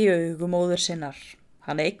synd í augumóður sinnar.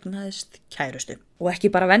 Hann eignaðist kærustu. Og ekki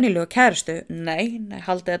bara venjulegu kærustu, nei,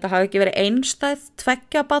 haldið þetta hafi ekki verið einstæð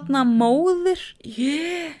 2 barna móðir.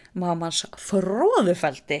 Mammans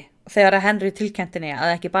fróðufeldi. Þegar að Henry tilkennti henni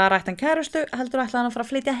að ekki bara ætti hann kærustu, heldur ætlaði hann að fara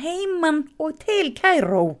að flytja heiman og til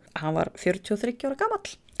Kaíró. Hann var 43 ára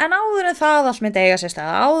gamall. En áður en það allt myndi eiga sér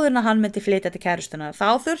stað, áður en hann myndi flytja til kærustuna,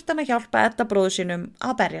 þá þurfti hann að hjálpa Edda bróður sínum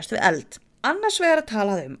að berjast við eld. Annars vegar að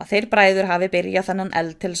talað að þeir bræður hafi byrjað þennan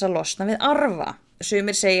eld til þess að losna við arfa.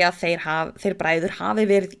 Sumir segja að þeir bræður hafi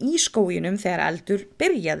verið í skóginum þegar eldur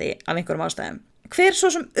byrjaði af einhverjum ástæðum. Hver svo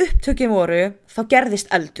sem upptökin voru, þá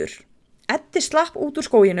gerðist eldur. Eddi slapp út úr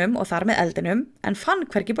skóginum og þar með eldinum, en fann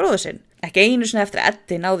hvergi bróður sinn. Ekki einu sinni eftir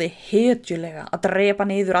Eddi náði hetjulega að drepa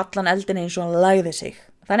niður allan eldin eins og hann lagði sig.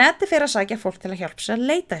 Þannig Eddi fer að sækja fólk til að hjálpa sér að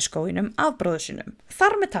leita í skóginum af bróður sínum.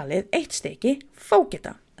 Þar með talið 1 stykki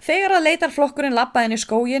fógeta. Þegar að leitarflokkurinn labbaði inn í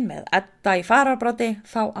skóginn með Edda í fararbroddi,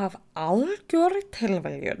 þá af algjörri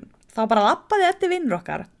tilviljun. Þá bara labbaði Eddi vinnur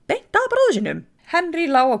okkar beint að bróður sínum. Henry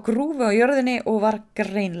lá á grúfu á jörðinni og var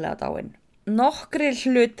greinilega dáinn. Nokkrir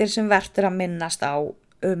hlutir sem verður að minnast á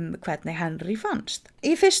hvernig Henry fannst.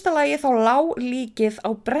 Í fyrsta lagi þá lá líkið á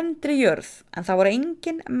brenndri jörð, en það voru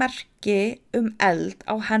engin merki eld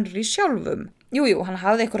á Henry sjálfum. Jú, hann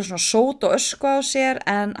hafði eitthvað svona sót og ösku á sér,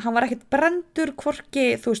 en hann var ekkert brendur, hvorki,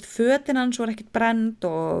 fötin hans voru ekkert brend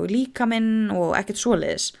og líkaminn og ekkert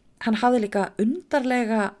svoleiðis. Hann hafði líka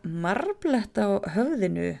undarlega marbletta á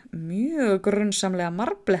höfðinu, mjög grunnsamlega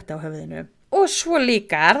marbletta á höfðinu. Og svo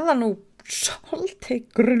líka það nú svolítið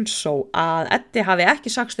grunnsó að Eddi hafi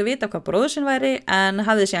ekki sagstu vita hvað bróður sinn væri en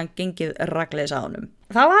hafði síðan gengið ragleiðis á honum.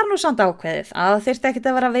 Það var nú samt ákveðið að það þyrfti ekkert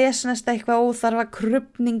að vera vesnesta eitthvað óþarfa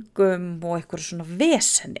krufningum og eitthvað svona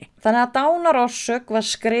vesenni. Þannig að dánarorsök var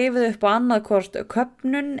skrifið upp á annað hvort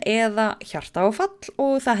köfnun eða hjartaáfall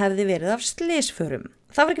og það hefði verið af slysförum.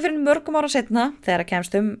 Það var ekki fyrir mörgum ára setna þegar að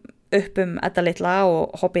kemst upp Edda litla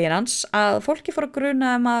og hobbyinn hans að fólki fór að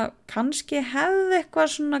gruna að kannski hefði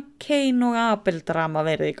eitthvað svona Cain og Abel drama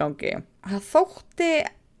verið í gangi. Það þótti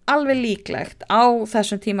alveg líklegt á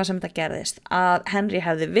þessum tíma sem þetta gerðist að Henry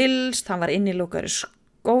hefði vilst, hann var innilúkaður í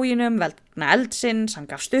skóginum vegna eldsins, hann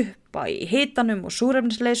gafst upp í hitanum og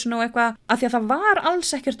súrefnisleysinu og eitthvað, af því að það var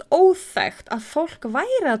alls ekkert óþekkt að fólk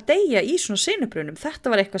væri að deyja í svona sinubrunum.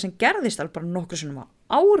 Þetta var eitthvað sem gerðist alveg bara nokkur sinnum á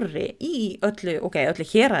ári í öllu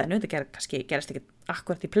héraðinu, þetta gerist ekki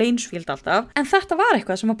akkurat í Plainsfield alltaf, en þetta var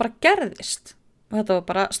eitthvað sem bara gerðist og þetta var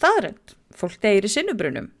bara staðreynd. Fólk deyr í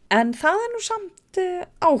sinubrunum. En það nú samt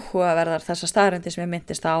áhugaverðar þessa staðreyndi sem ég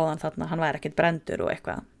myndist á áðan þarna, hann væri ekkert brendur og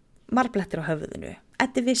eitthvað. Marblettir á höfðinu.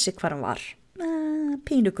 Eddi vissi hvar hann var.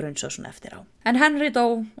 Pínugrunns og svona eftir á. En Henry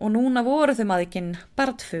dó og núna voru þau maðurkinn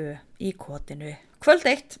bara 2 í kotinu. Kvöld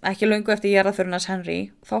 1, ekki löngu eftir jarðarförin hans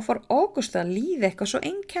Henry, þá fór Ágústa að líða eitthvað svo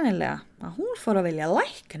einkennilega að hún fór að vilja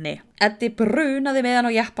lækni. Eddi brunaði með hann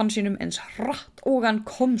á jeppan sínum eins hratt og hann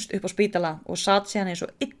komst upp á spítala og satt síðan eins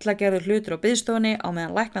og illa gerður hlutur á biðstofunni á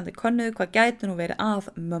meðan læknandi könnuðu hvað gæti nú verið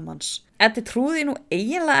að mömmans. Eddi trúði nú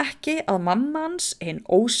eiginlega ekki að mamma hans, hinn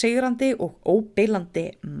ósigrandi og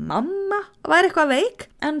óbeilandi mamma, væri eitthvað veik.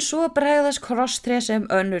 En svo bregðast krosstré sem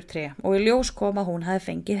önnur tré og í ljós kom að hún hefði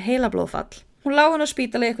fengið heilablóðfall. Hún lá á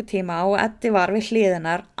spítala í eitthvað tíma og Eddi var við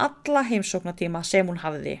hliðinar alla heimsóknartíma sem hún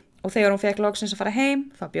hafði. Og þegar hún fekk loksins að fara heim,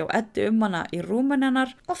 þá bjó Eddi hana í rúminu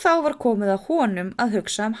hennar og þá var komið að honum að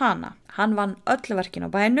hugsa hana. Hann vann öll verkin á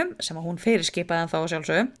bænum sem að hún fyrirskipaði þá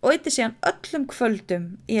sjálfsögum og eyddi síðan öllum kvöldum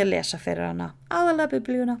í að lesa fyrir hana, aðalega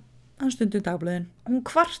biblíuna, en stundum dagblöðin. Hún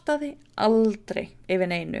kvartaði aldrei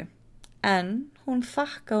yfir neinu, en hún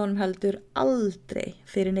þakkaði honum heldur aldrei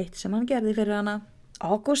fyrir neitt sem hann gerði fyrir hana.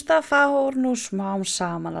 Ágústa fór nú smám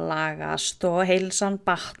saman að lagast og heilsan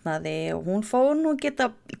batnaði og hún fór nú geta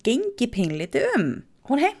gengið pínlítið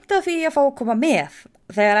Hún heimtaði því að fá að koma með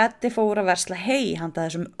þegar Eddi fór að versla handa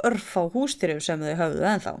þessum örfá húsdýrum sem þau höfðu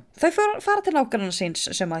ennþá. Þau fara til nágranna síns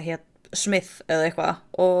sem að hét Smith eða eitthvað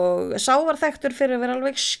og sá var þekktur fyrir að vera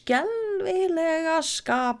alveg skelfilega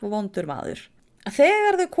skapvondur maður.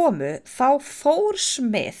 Þegar þau komu þá fór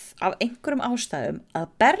Smith af einhverjum ástæðum að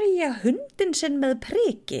berja hundin sinn með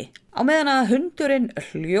priki. Á meðan að hundurinn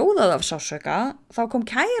hljóðaði af sársauka þá kom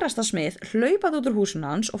kærasta Smith hlaupað út úr húsinu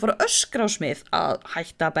hans og fór að öskra á Smith að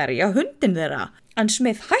hætta að berja hundin þeirra. En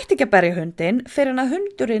Smith hætti ekki að berja hundin fyrir en að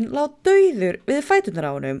hundurinn lá dauður við fæturnar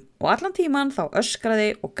á honum og allan tíman þá öskraði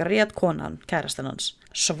og grét konan, kærastan hans.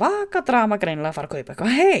 Svaka drama greinilega að fara að kaupa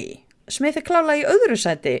eitthvað Smith klálaði í öðru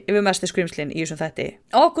sæti yfir mestu skrýmslin í þessum þætti.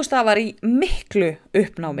 Ágústa var í miklu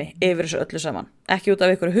uppnámi yfir þessu öllu saman. Ekki út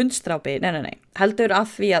af ykkur hundstrápi, nei. Heldur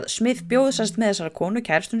af því að Smith bjóðsast með þessara konu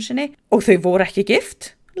kærastunni sinni og þau voru ekki gift.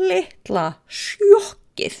 Litla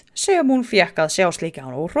sjokkið sem hún fékk að sjá slíka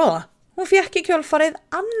hann og hróða. Hún fékk í kjölfarið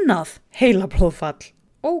annað heilablóðfall.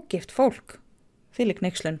 Ógift fólk. Þvílík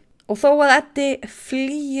hneykslun. Og þó að Eddi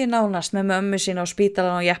flýi nánast með mömmu sína á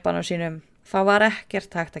spítalan og jeppanum sínum, það var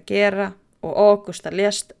ekkert hægt að gera og Ágústa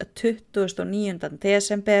lést 29.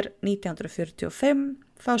 desember 1945,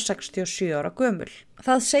 þá 67 ára gömul.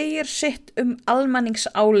 Það segir sitt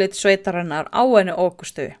almenningsálit sveitarinnar á henni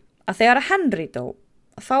Ágústu að þegar Henry dó,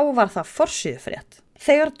 þá var það forsíðufrétt.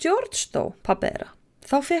 Þegar George dó, pabbi þeirra,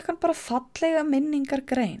 þá fekk hann bara fallega minningar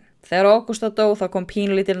grein. Þegar Ágústa dó þá kom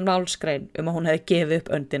pínlítil málsgrein að hún hefði gefið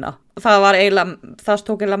upp öndina. Það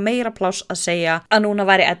tók eiginlega meira pláss að segja að núna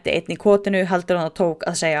væri Eddi einn í kotinu heldur en það tók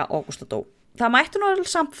að segja Ágústa dó. Það mættu nú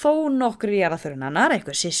samt þó nokkur í jarðarförin hennar,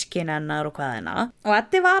 einhver systkin hennar og hvað hennar. Og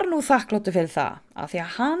Eddi var nú þakkláttur fyrir það að því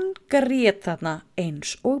að hann grét þarna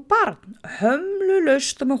eins og barn,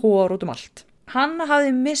 hömlulaust og með hor út allt. Hann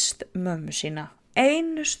hafði mist mömmu sína.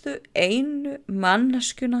 Einu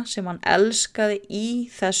manneskuna sem hann elskaði í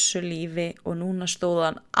þessu lífi og núna stóð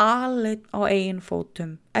hann aleinn á eigin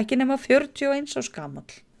fótum, ekki nema 41 árs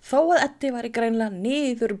gamall. Þó að Eddi var greinlega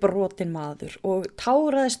niðurbrotin maður og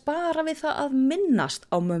táraðist bara við það að minnast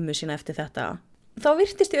á mömmu sína eftir þetta. Þá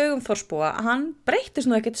virtist í augum Þorsbúa að hann breyttist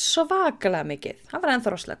nú ekkert svakalega mikið. Hann var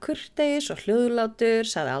ennþá rosalega kurteis og hljóðlátur,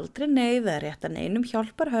 sagði aldrei nei eða rétt að neinum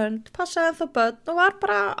hjálpar hönd, passaði ennþá börn og var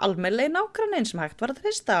bara almennilegi nágranninn sem hægt var að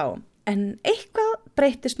treysta á. En eitthvað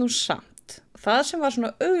breyttist nú samt. Það sem var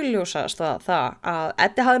svona augljósast var það að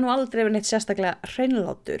Eddi hafði nú aldrei verið neitt sérstaklega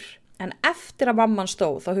hreinlátur. En eftir að mamman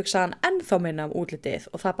stóð þá hugsaði hann ennþá minna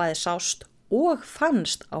útlitið og það bæði sást og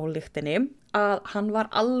fannst á lyktinni að hann var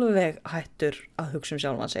alveg hættur að hugsa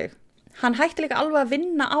sjálfan sig. Hann hætti líka alveg að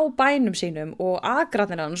vinna á bænum sínum og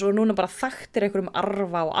agrarnir hans og núna bara þaktir einhverjum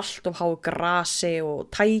arfa og allt of háu grasi og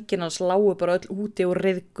tækin hans lágu bara öll úti og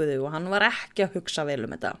ryðguðu og hann var ekki að hugsa vel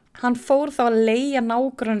þetta. Hann fór þá að leigja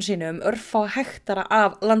nágrannum sínum örfá hektara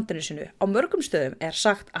af landinu sínu. Á mörgum stöðum er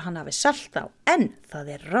sagt að hann hafi selt þá, en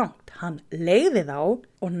það er rangt. Hann leigði þá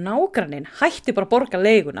og nágranninn hætti bara að borga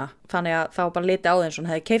leiguna. Þannig að þá bara liti á þeim sem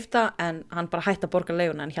hann hefði keifta en hann bara hætti að borga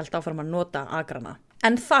leiguna en hélt áfram að nota agrana.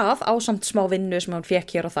 En það ásamt smá vinnu sem hann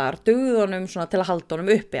fekk hér og þar dugði honum svona til að halda honum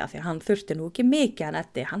uppi af því að hann þurfti nú ekki mikið en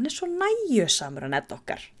Eddi, hann er svo nægjusamur en Edd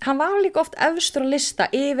okkar. Hann var líka oft efstur að lista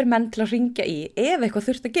yfir menn til að hringja í ef eitthvað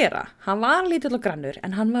þurfti að gera. Hann var lítill og grannur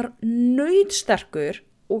en hann var nautsterkur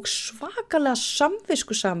og svakalega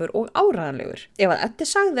samviskusamur og áræðanlegur. Ef að Eddi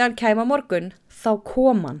sagði að hann kæmi á morgun, þá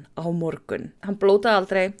kom hann á morgun. Hann blótaði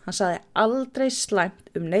aldrei, hann sagði aldrei slæmt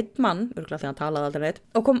neitt mann, örugglega því hann talaði aldrei neitt,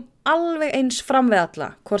 og kom alveg eins fram við alla,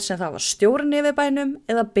 hvort sem það var stjórinn yfir bænum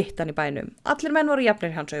eða byttan í bænum. Allir menn voru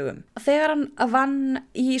jafnir í hans augum. Þegar hann vann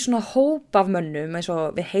í svona hóp af mönnum, eins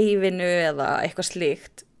og við heifinu eða eitthvað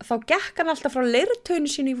slíkt, þá gekk hann alltaf frá leirtaunu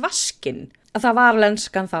sínu í vaskinn. Að það var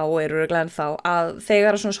lenskan þá og örugglega þá að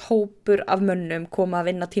þegar svona hópur af mönnum koma að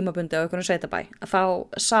vinna tímabundi á einhvern sveitabæ, að þá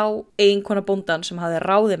sá eiginkona bóndan sem hafði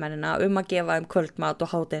ráðið mennina að gefa kvöldmat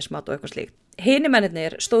og hádegismat og eitthvað slíkt. Hinir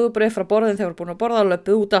mennirnir stóðu bara upp frá borðin þegar voru búin að borða og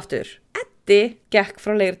löpuðu út aftur. gekk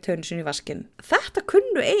frá leirtönu sinni í vaskinn. Þetta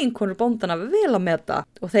kunnu eiginkonur bóndana vel að meta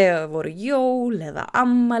og þegar voru jól eða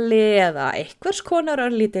ammali eða einhvers konar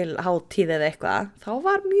örlítil hátíð eða eitthvað, þá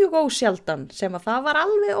var mjög ósjaldan sem að það var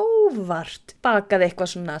alveg óvart bakað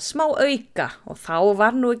eitthvað svona smá auka og þá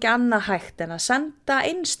var nú ekki annað hægt en að senda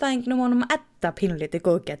einstæðingnum honum Edda pínlítið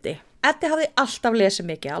góðgæti. Eddi hafði alltaf lesið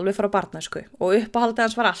mikið, alveg frá barnæsku og uppáhaldið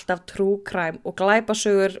hans var alltaf true crime og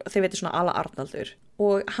glæpasögur, þið veitir svona Alla Arnaldur.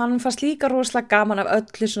 Og hann fannst líka rosalega gaman af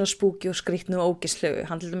öllu svona spúki og skrýtnu og ógeðslegu.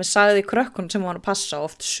 Hann til dæmis sagði krökkunum sem hann var að passa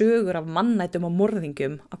oft sögur af mannætum og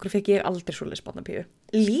morðingum. Akkur fekk ég aldrei svoleiðis barnapíu.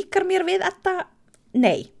 Líkar mér við Edda?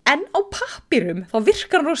 Nei, en á pappirum þá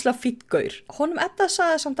virkar hann rosalega fínn gaur. Honum Edda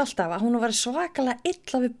sagði samt alltaf að hún var svakalega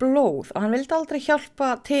illa við blóð og hann vildi aldrei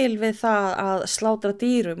hjálpa til við það að slátra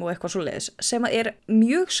dýrum og eitthvað svoleiðis sem er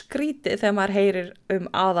mjög skrítið þegar maður heyrir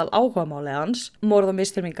aðal áhugamálið hans, morð og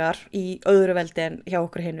misþyrmingar í öðru veldi en hjá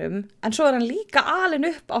okkur hinum. En svo hann líka alinn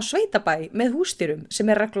upp á sveitabæ með húsdýrum sem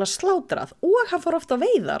reglulega slátrað og hann fór ofta á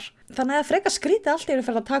veiðar. Þannig að frekar skrítið allt yfir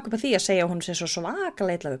fyrir að taka upp að því að segja að hún sé svo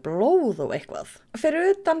svakalega illa við blóð og eitthvað.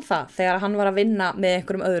 Fyrir utan það, þegar hann var að vinna með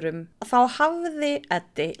einhverjum öðrum, þá hafði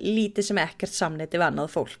Eddi lítið sem ekkert samneyti við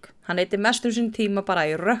annað fólk. Hann eyti mestum sín tíma bara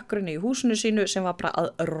í rökkrunni í húsinu sínu sem var bara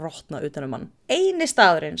að rotna utanum hann. Eini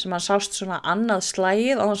staðurinn sem hann sást svona annað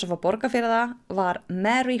slagið á þess að fá borga fyrir það var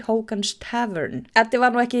Mary Hogan's Tavern. Eddi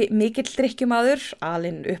var nú ekki mikill drykkjumaður,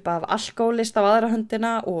 alinn upp af alkóhólist á aðra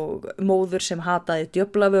höndina og móður sem hataði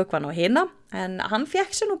djöflavökvann á hina. En hann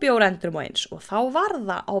fékk sér nú bjór endurum og eins og þá var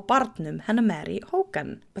það á barnum hennar Mary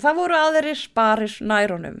Hogan. Það voru aðrir barir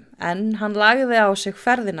nær honum en hann lagði á sig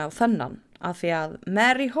ferðina á þennan af því að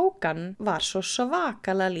Mary Hogan var svo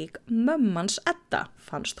svakalega lík mömmans Edda,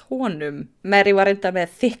 fannst honum. Mary var reynda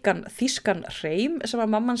með þykkan þýskan hreim sem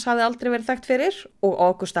að mammans hafði aldrei verið þekkt fyrir og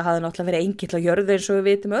Ágústa hafði náttúrulega verið engill á jörðu eins og við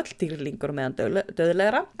vitum öll, dýrlingur meðan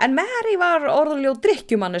döðlegra. En Mary var orðaljó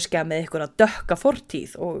drykkjumanneskja með ykkur að dökka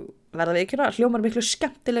fortíð og verða við ekki hljómar miklu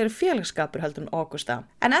skemmtilegri félagsskapur heldur en Ágústa.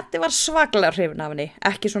 En Eddi var svakalega hrifin af henni,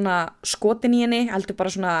 ekki svona skotin í henni, heldur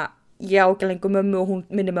bara svona ég á ekki lengur mömmu og hún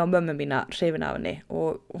minni mig á mömmu mína hrifin af henni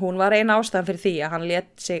og hún var eina ástæðan fyrir því að hann lét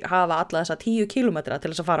sig hafa alla þessa 10 kílómetra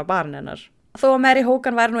til þess að fara á barinn hennar. Þó að Mary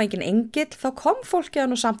Hogan væri nú engin engill þá kom fólkið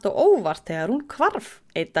nú samt og óvart þegar hún hvarf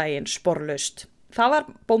einn daginn sporlaust. Það var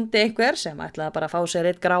bóndi einhver sem ætlaði bara að fá sér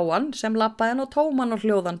eitt gráan sem labbaði hann og tóman og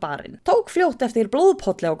hljóðan barinn. Tók fljótt eftir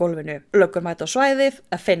blóðpolli á gólfinu, löggur mætti á svæðið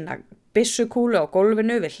að finna byssukúlu á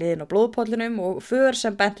gólfinu við hliðin á blóðpollinum og för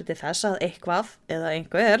sem bentu til þess að eitthvað eða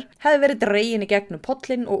einhver hefði verið dregin í gegnum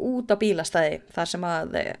pollin og út á bílastæði þar sem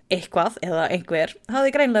að eitthvað eða einhver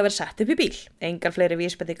hafði greinlega verið sett upp í bíl. Engar fleiri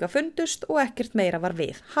vísbendingar fundust og ekkert meira var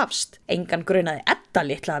við hafst. Engan grunaði Edda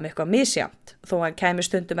litla eitthvað misjafnt þó hann kæmi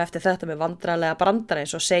stundum eftir þetta með vandræðlega brandara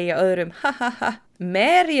eins og segja öðrum ha.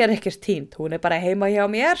 Mary ekkert týnd, hún bara heima hjá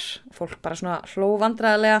mér. Fólk bara svona hló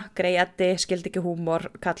vandræðlega, grei Eddi, skildi ekki húmor,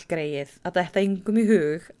 kall greið. Að þetta engum í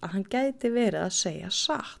hug að hann gæti verið að segja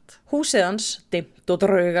satt. Húsið hans, dimmt og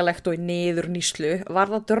draugalegt og í niður nýslu,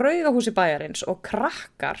 var það draugahúsi bæjarins og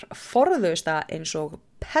krakkar forðuðust það eins og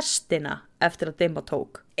pestina eftir að dimma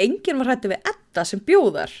tók. Enginn var hræddur við Edda sem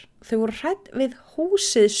bjóðar. Þau voru hrædd við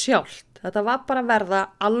húsið sjálft. Þetta var bara að verða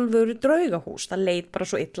alvöru draugahús, það leit bara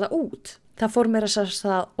svo illa út. Það fór mér að segja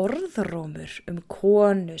það orðrómur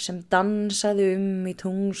konu sem dansaði í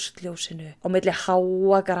tungsljósinu og milli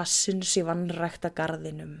háa grassins í vanrækta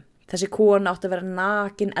garðinum. Þessi kona átti að vera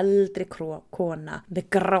nakin eldri kona með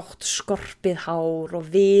grátt skorpið hár og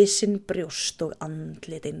visin brjóst og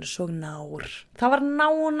andlit eins og nár. Það var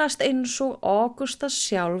nánast eins og Ágústa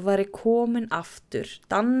sjálf væri komin aftur,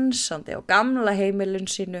 dansandi á gamla heimilin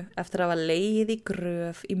sínu eftir að hafa legið í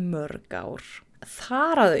gröf í mörg ár.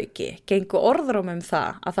 Þar að auki gengu orðróm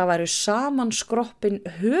það að það væru samanskroppin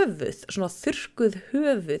höfuð, svona þurrkuð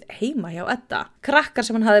höfuð heima hjá Edda. Krakkar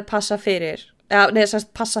sem hann hafði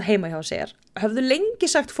passað heima hjá sér, höfðu lengi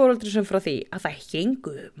sagt foreldrum sem frá því að það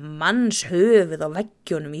héngu manns höfuð á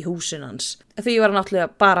veggjunum í húsin hans. Því var náttúrulega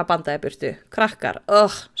bara bandaði burtu. Krakkar,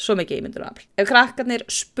 svo mikið ímyndunarafl. Ef krakkarnir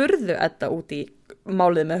spurðu Edda út í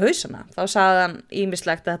málið með hausana, þá sagði hann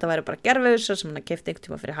ýmislegt að þetta væri bara gerfihausar sem hann keypti einhvern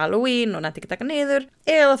tíma fyrir Halloween og nefndi ekki taka niður,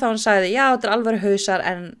 eða þá hann sagði já, þetta er alvöru hausar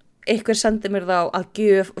en einhver sendi mér þá að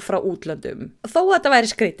gjöf frá útlöndum. Þó að þetta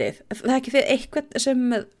væri skrítið, það ekki þið eitthvað sem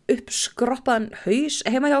uppskroppaðan haus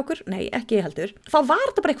heima hjá okkur, nei ekki ég heldur, þá var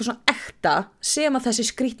þetta bara eitthvað svona ekta sem að þessi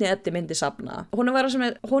skrítni Eddi myndi safna.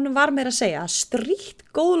 Honum var meira að segja strítt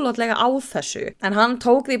góðlátlega á þessu, en hann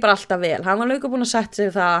tók því bara alltaf vel. Hann var löngu búinn að setja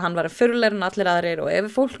sig það að hann var fyrirlegri en allir aðrir og ef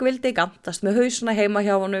fólk vildi gantast með hausuna heima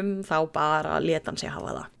hjá honum þá bara lét hann sig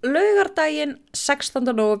hafa það. Laugardaginn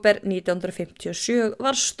 16. nóvember 1957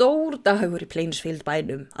 var stór dagur í Plainsfield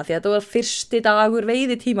bænum af því að þetta var fyrsti dagur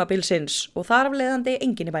veiðitímabilsins og þar af leiðandi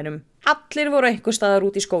enginn í bænum. Allir voru einhver staðar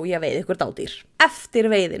út í skógi að veiða ykkur dádýr. Eftir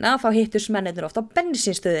veiðina þá hittust mennirnir oft á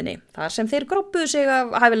bensínstöðinni, þar sem þeir grópuðu sig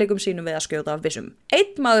af hæfileikum sínum við að skjóta af byssum.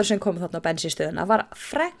 Einn maður sem kom þarna á bensínstöðina var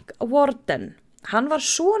Frank Warden. Hann var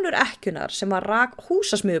sonur ekkjunar sem að rak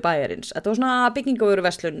húsasmiðu bæjarins. Þetta var svona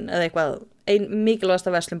byggingavöruverslun eða eitthvað, ein mikilvægasta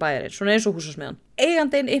verslun bæjarins, svona eins og húsasmiðan.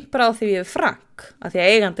 Eigandinn impra á því við Frank, af því að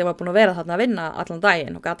eigandinn var búinn að vera þarna að vinna allan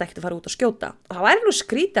daginn og gat ekkert að fara út að skjóta. Og það væri nú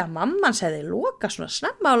skrítið að mammans hefði lokað svona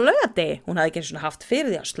snemma á laugardegi. Hún hafði ekki svona haft fyrir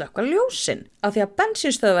því að slökkva ljósin. Af því að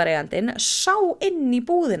bensínstöðvareigandinn sá inn í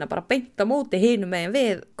búðina bara beint á móti hinum megin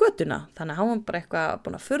við götuna. Þannig að hann var bara eitthvað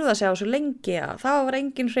búinn að furða sig á svo lengi að það var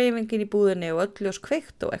engin hreyfingin í búðinni og öll ljós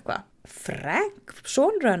kveikt og eitthvað. Frank,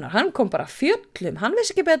 sonur hennar, hann kom bara fjöllum. Hann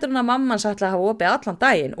vissi ekki betur en að mamman ætlaði að hafa opið allan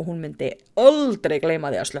daginn og hún myndi aldrei gleyma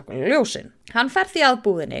því að slökkva ljósin. Hann fer því að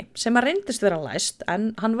búðinni sem að reyndist vera læst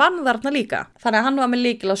en hann vann þarna líka. Þannig að hann var með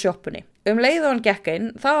lykil á sjoppunni. Leið og hann gekk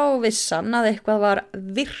inn þá vissi hann að eitthvað var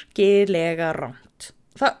virkilega rangt.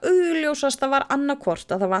 Það augljósasta var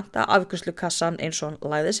annarkvort að það vanta afgreiðslukassan eins og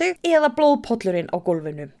hann lagði sig eða blóðpollurinn á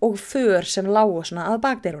gólfinu og för sem lágu svona að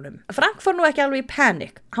bakdyrunum. Frank fór nú ekki alveg í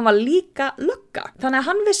panik. Hann var líka lögga, þannig að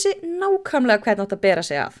hann vissi nákvæmlega hvernig átt að bera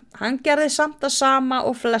sig að. Hann gerði samt að sama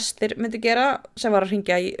og flestir myndi gera sem var að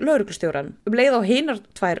hringja í lögreglustjórann. Leið og hinar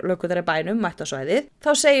 2 löggutar í bænum mættu á svæðið,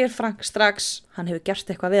 þá segir Frank strax hann hefur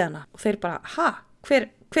gert eitthvað við hana og þeir bara,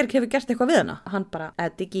 hver hefur gert eitthvað við hana? Hann bara,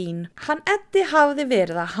 Eddi Gín. Hann Eddi hafði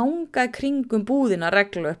verið að hanga í kringum búðina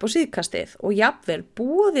reglu upp á síðkastið og jafnvel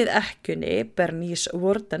búðið ekkjunni Bernice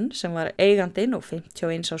Warden sem var eigandinn og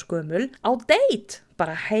 51 árs gömul á date.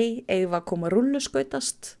 Bara hei, Eva kom að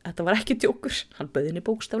rulluskautast. Þetta var ekki djókur. Hann bauð henni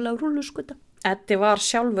bókstaflega að rulluskauta. Eddi var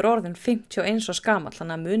sjálfur orðin 51 árs gamall,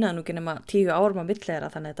 þannig að munaði nú ekki nema 10 árum á milli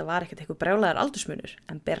þeirra, þannig að þetta var ekkert eitthvað brjálæður aldursmunur.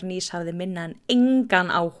 En Bernice hafði minna en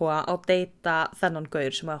engan áhuga á deyta þennan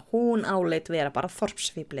gaur sem að hún áleit vera bara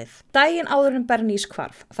þorpsfíblið. Daginn áður en Bernice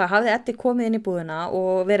hvarf, það hafði Eddi komið inn í búðina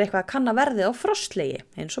og verið eitthvað að kanna verðið á frostlegi,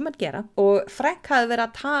 eins og menn gera. Og Frank hafði verið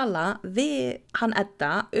að tala við hann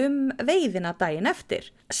Edda veiðina daginn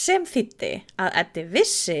eftir. Sem þýddi að Eddi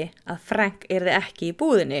vissi að Frank yrði ekki í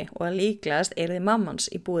búðinni og að líklegast yrði mammans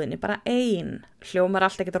í búðinni bara ein. Hljómar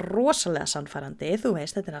allt ekkert rosalega sannfærandi, þú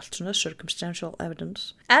veist, þetta allt svona circumstantial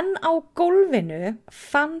evidence. En á gólfinu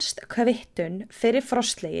fannst kvittun fyrir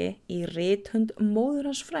frostlegi í rithund móður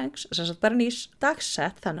hans Franks, sem sagt Bernice,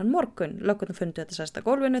 dagsett þennan morgun. Löggunum fundu þetta sérst á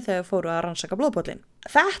gólfinu þegar fóru að rannsaka blóðpollin.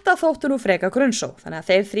 Þetta þóttu nú freka grunnsó, þannig að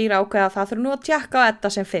þeir 3 ákveða að það þurfi nú að tjekka á Edda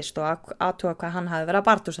sem fyrst og athuga hvað hann hafi verið að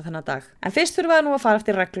bardúsa þennan dag. En fyrst þurfaði nú að fara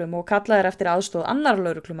eftir reglum og kallaði eftir aðstoð annar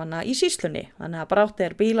lögreglumanna í sýslunni, þannig að brátti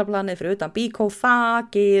bílaplanið fyrir utan bíkó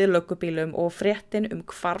þakið löggubílum og fréttin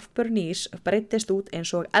hvarf Bernice breyttist út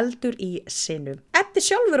eins og eldur í sinu. Eddi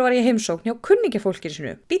sjálfur var í heimsókn hjá kunningjafólkinu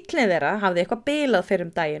sinu. Bíllinn þeirra hafði eitthvað bilað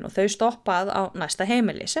fyrir daginn og þau stoppað á næsta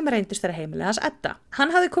heimili sem reyndist þeirra heimili hans Edda.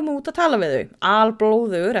 Hann hafði komið út að tala við þau,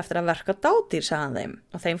 alblóðugur eftir að verka dádýr, sagði hann þeim.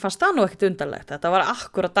 Og þeim fannst það nú ekkert undarlegt, þetta var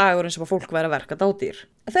akkúrat dagurinn sem að fólk væri að verka dádýr.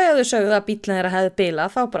 Þegar þau sögðu að bíllinn þeirra hefði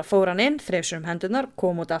bilað þá bara fór hann inn, þreif sér hendurnar,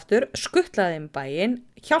 kom út aftur, skuttlaði þeim bæinn,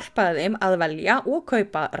 hjálpaði þeim að velja og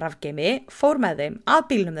kaupa rafgeimi, fór með þeim að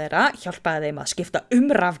bílnum þeirra, hjálpaði þeim að skipta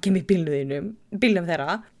rafgeimi bílnum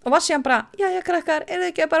þeirra og var síðan bara, jæja krakkar, þið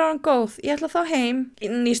ekki bara hann góð, ég ætla þá heim.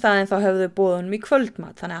 Inn í staðinn þá höfðu boðið honum í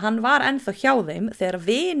kvöldmat, þannig að hann var ennþá hjá þeim þegar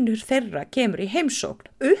vinur þeirra kemur í heimsókn,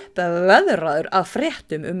 uppveðraður að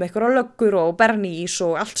fréttum einhverja löggur og Bernice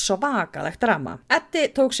og allt svo vakalegt drama. Eddi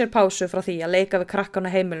tók sér pásu frá því að leika við krakkana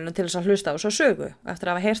heimilinu til þess að hlusta á svo sögu. Eftir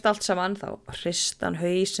að hafa heyrt allt saman þá hrist hann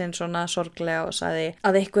hausinn svona sorglega og sagði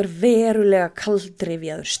að einhver verulega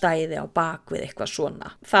kaldrifjaður stæði á bakvið eitthvað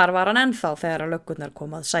svona. Þar var hann ennþá þegar að löggurnar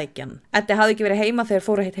kom að sækja hann. Eddi hafði ekki verið heima þegar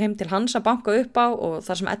fóru heim til hans að banka upp á og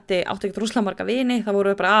þar sem Eddi átti ekkert rosalega marga vini, það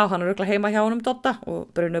voru bara hann er örugglega heima hjá honum Dodda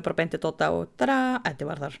og brunuðu bara beint til Dodda og tada, Eddi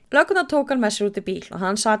var þar. Löggurnar tók hann með sér út í bíl og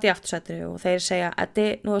hann sat í aftursætinu og þeir segja Eddi,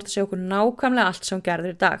 nú þarftu að segja okkur nákvæmlega allt sem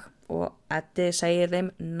gerður í dag og Eddi segir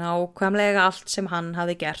þeim nákvæmlega allt sem hann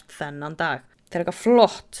hafði gert þennan dag. Það er eitthvað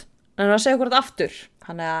flott, en hann segja okkur þetta aftur.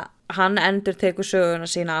 Hann er Hann endurtekur söguna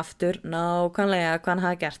sína aftur nákvæmlega hvað hann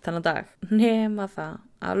hafði gert þennan dag. Nema það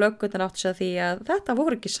að löggurnar áttu sig að því að þetta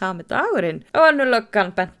voru ekki sami dagurinn. Og önnur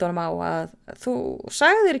löggan benti honum á að þú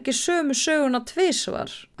sagðir ekki sömu söguna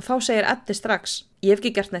tvisvar. Þá segir Eddi strax, ég hef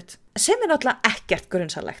ekki gert neitt. Sem náttúrulega ekkert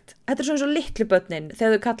grunnsalegt. Þetta svona eins og litlu börnin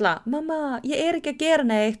þegar þau kalla, mamma, ég ekki að gera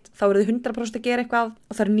neitt. Þá eru þau 100% að gera eitthvað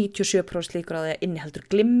og það eru 97% líkur á því að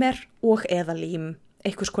inniheldur glimmer og eða lím.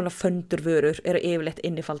 Einhvers konar föndurvörur eru yfirleitt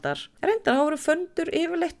innifaldar. Reyndar þá voru föndur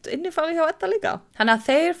yfirleitt innifaldi hjá Edda líka. Þannig að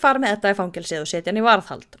þeir fara með Edda í fangelsið og setja hann í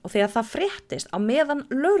varðhald. Og þegar það fréttist á meðan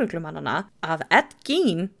lögreglumannana að Ed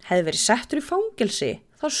Gein hefði verið settur í fangelsi,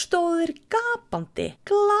 þá stóður gapandi,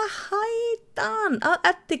 glahætan að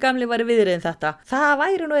Eddi gamli væri viðriðin þetta. Það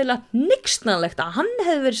væri nú eiginlega nixnanlegt að hann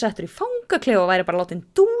hefði verið settur í fangaklefa og væri bara látin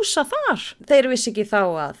dúsa þar. Þeir vissi ekki þá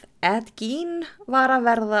að Ed Gein var að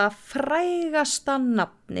verða frægasta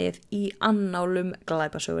nafnið í annálum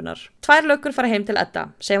glæpasögunar. 2 löggur fara heim til Edda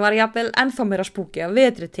sem var jafnvel ennþá meira spúki að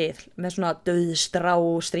vetri til með svona dauðstrá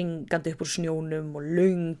stringandi upp úr snjónum og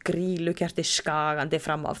löng grýlukerti skagandi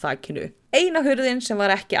fram af þakinu. Eina hurðin sem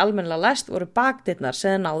var ekki almennilega læst voru bakdyrnar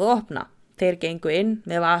sem þeir náðu að opna. Þeir gengu inn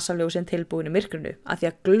með vasaljósin tilbúin í myrkrinu af því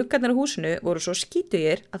að gluggarnir á húsinu voru svo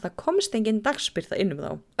skítugir að það komst engin dagsbirta inn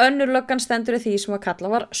þá. Önnur löggan stendur í því sem að kalla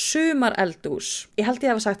var sumareldhús. Ég held ég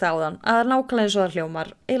hafa sagt það áðan að nákvæmlega eins og það hljómar,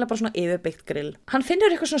 eiginlega bara svona yfirbyggt grill. Hann finnur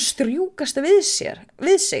eitthvað svona strjúkast við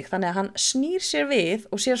sig þannig að hann snýr sér við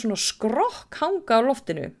og sér svona skrokk hanga á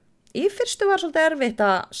loftinu. Í fyrstu var svolítið erfitt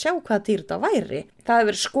að sjá hvað dýr þetta væri. Það hefði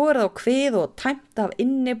verið skorið á kvið og tæmt af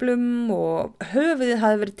inniblum og höfuðið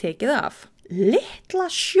hefði verið tekið af. Litla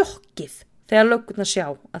sjokkið þegar löggurnar sjá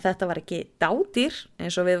að þetta var ekki dádýr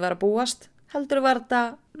eins og við var að búast, heldur var þetta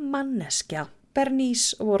manneskja.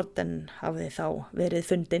 Bernice Worden hafði þá verið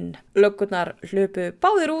fundin. Löggurnar hlupu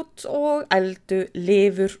báðir út og ældu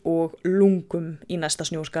lifur og lungum í næsta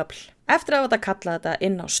snjóskafl. Eftir að þetta kalla þetta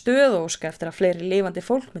inn á stöð og eftir að fleiri lifandi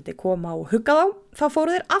fólk myndi koma og hugga þá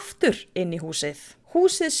fóru þeir aftur inn í húsið.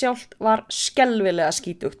 Húsið sjálft var skelfilega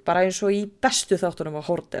skítugt, bara eins og í bestu þáttunum á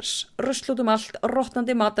Hoarders. Rusl út allt,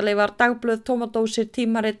 rotnandi matarleifar, dagblöð, tómadósir,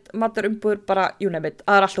 tímarit, matarumbúður, bara you name it,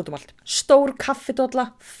 það er allt út allt. Stór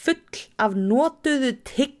kaffidólla, full af notuðu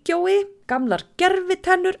tyggjói, gamlar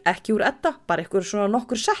gerfitennur, ekki úr Edda, bara einhver svona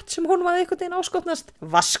nokkur sett sem honum hafði einhvern veginn áskotnast,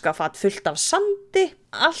 vaskafat fullt af sandi.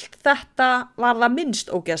 Allt þetta var það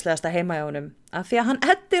minnst ógeðslegasta heima hjá honum, af því að hann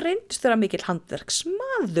Eddi reyndist vera mikill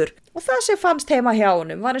handverksmaður og það sem fannst heima hjá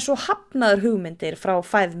honum var eins og hafnaður hugmyndir frá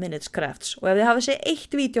 5 Minutes Crafts og ef þið hafið séð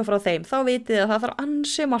 1 vídeo frá þeim þá vitið að það þarf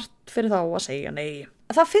ansi margt fyrir þá að segja nei.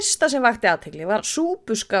 Það fyrsta sem vakti athygli var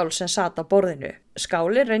súpuskál sem sat á borðinu.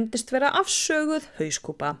 Skálin reyndist vera afsöguð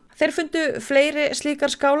hauskúpa. Þeir fundu fleiri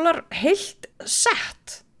slíkar skálar, heilt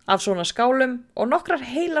sett af svona skálum og nokkrar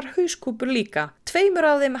heilar hauskúpur líka. 2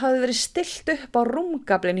 af þeim hafði verið stillt upp á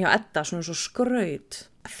rúmgaflin hjá Edda svona svo skraut.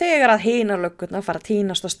 Þegar að hinar löggurnar fara að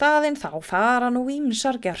tínast á staðinn þá fara nú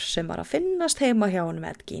ýmsar gersemar að finnast heima hjá honum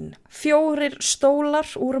Ed Gein. 4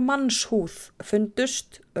 stólar úr mannshúð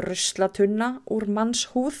fundust, ruslatunna úr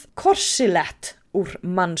mannshúð, korsilett úr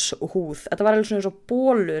mannshúð. Þetta var alveg svona eins og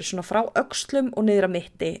bólur svona frá öxlum og niður að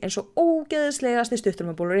mitti eins og ógeðslegasti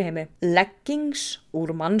stutturmabólur í heimi. Leggings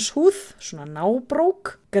úr mannshúð, svona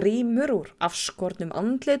nábrók, grímur úr afskornum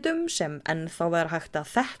andlitum sem ennþá verður hægt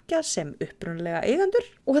að þekkja sem upprunalega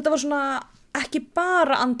eigendur. Og þetta var svona ekki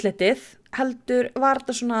bara andlitið, heldur var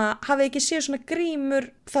þetta svona, hafið ekki séð svona grímur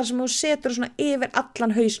þar sem þú setur svona yfir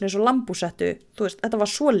allan hausinu eins og lambúsettu. Þú veist, þetta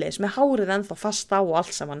var svoleiðis með hárið ennþá fast á og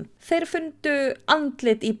allt saman. Þeir fundu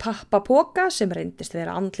andlit í pappapoka sem reyndist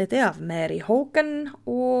vera andliti af Mary Hogan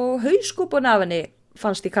og hauskúpun af henni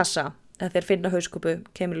fannst í kassa. Þeir finna hauskúpu,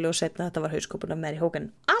 kemur í ljós seinna að þetta var hauskúpun af Mary Hogan.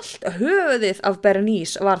 Allt höfuðið af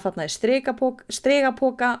Bernice var þarna í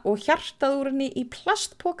stregapoka og hjartað úr henni í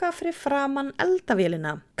plastpoka fyrir framan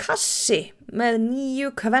eldavélina. Kassi með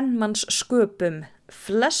 9 kvenmanns sköpum,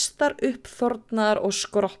 flestar uppþornar og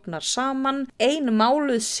skroppnar saman, ein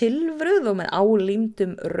máluð silfruð og með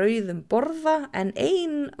álímdum rauðum borða en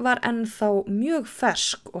ein var ennþá mjög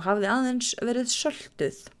fersk og hafði aðeins verið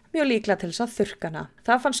söltuð. Mjög líklega til þess að þurrkana.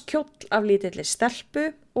 Það fannst kjóll af lítilli stelpu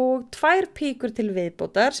og 2 píkur til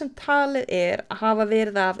viðbótar sem talið er að hafa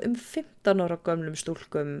verið af 15 ára gömlum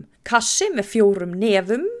stúlkum. Kassi með 4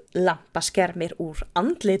 nefum, lampaskermir úr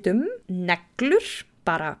andlitum, neglur,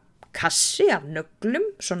 bara kassi af nöglum,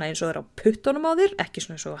 svona eins og þeir á puttunum á þér, ekki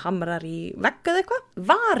svona eins og hamrar í vegg eða eitthvað.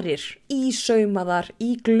 Varir ísaumaðar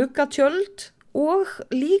í gluggatjöld og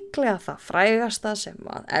líklega það frægasta sem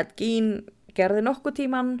að Ed Gein gerði nokkuð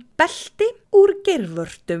tíman belti úr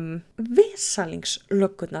geirvörtum.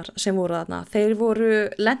 Vesalingslöggurnar sem voru þarna, þeir voru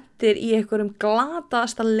lendir í einhverjum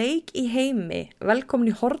glataðasta leik í heimi.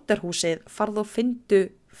 Velkomin í Horderhúsið, farðu og fyndu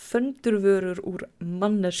föndurvörur úr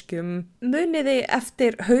manneskjum. Muniði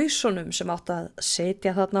eftir hausunum sem átt að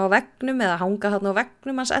setja þarna á veggnum eða hanga þarna á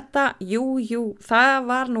veggnum hans Edda? Jú, það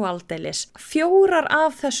var nú aldeilis. 4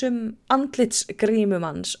 af þessum andlitsgrímum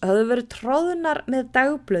hans höfðu verið tróðnar með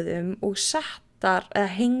dagblöðum og settar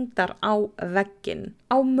eða hengdar á vegginn.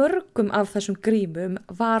 Á mörgum af þessum grímum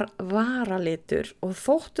var varalitur og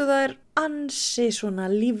þóttu þær ansi svona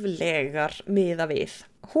líflegar miða við.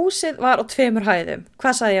 Húsið var á 2 hæðum.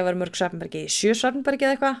 Hvað sagði ég að vera mörg svefnbergi? 7 svefnbergi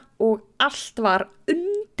eða eitthvað? Og allt var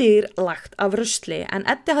undirlagt af rusli, en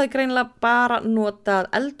Eddi hafði greinilega bara notað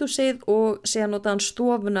eldhúsið og síðan notað hann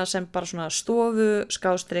stofuna sem bara svona stofu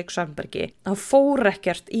svefnbergi. Það fór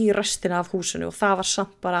ekkert í restina af húsinu og það var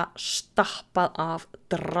samt bara stappað af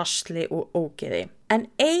drasli og ógeði. En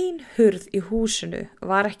ein hurð í húsinu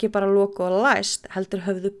var ekki bara lokuð og læst, heldur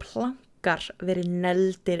höfðu verið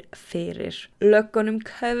neldir fyrir. Löggunum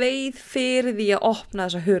kveið fyrir því að opna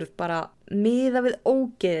þessa hurð bara miða við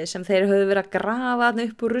ógeði sem þeir höfðu verið að grafa þarna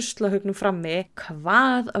upp úr ruslahaugnum frammi.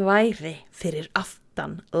 Hvað væri fyrir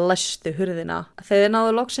aftan læstu hurðina? Þegar þeir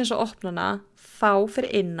náðu loksins að opna hana, þá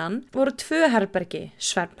fyrir innan voru 2 herbergi,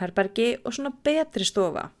 svefnherbergi og svona betri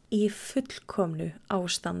stofa í fullkomnu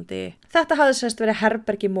ástandi. Þetta hafði sérst verið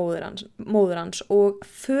herbergi móður hans og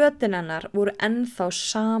fötin hennar voru ennþá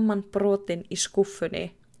samanbrotin í skúffunni.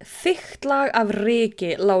 Þykkt lag af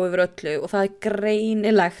ryki lá yfir öllu og það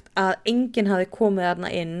greinilegt að enginn hafði komið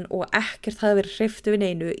þarna inn og ekkert hafði verið hreyft við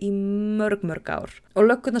neinu í mörg ár. Og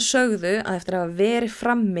löggurnar sögðu að eftir að hafa verið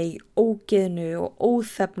frammi í ógeðinu og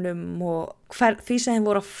óþefnum og því sem þeim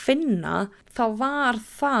voru að finna, þá var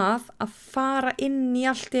það að fara inn í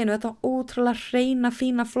allt í einu þetta ótrúlega hreina,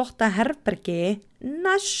 fína, flotta herbergi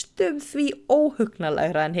næstum því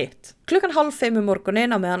óhugnalegra en hitt. 4:30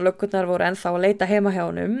 morguninn á meðan löggurnar voru ennþá að leita heima hjá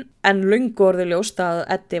honum, en löngu orðið ljóst að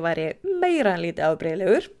Eddi væri meira en lítið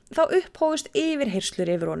afbrigðilegur, þá upphófust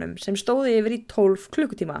yfirheyrslur yfir honum sem stóði yfir í 12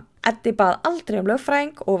 klukkutíma. Eddi bað aldrei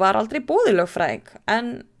lögfræðing og var aldrei boðið lögfræðing,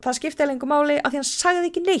 en það skipti lengur máli að því hann sagði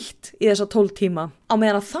ekki neitt í þessa 12 tíma. Á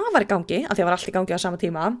meðan að það var í gangi, að því að var allt í gangi á sama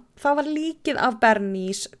tíma, þá var líkið af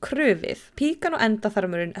Bernice krufið. Píkan og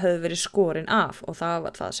endaþarmurinn höfðu verið skorin af og það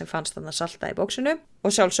var það sem fannst þarna salta í bóksinu.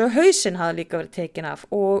 Og sjálfsög hausinn hafði líka verið tekin af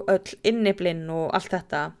og öll inniblinn og allt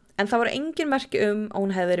þetta. En það voru engin merki að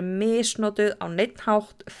hún hefði verið misnotuð á neinn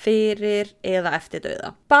hátt fyrir eða eftir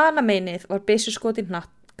dauða. Banameinið var byssuskot í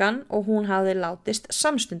hnakkan og hún hafði látist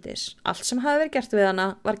samstundis. Allt sem hafði verið gert við hana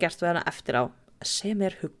var gert við hana eftir á, sem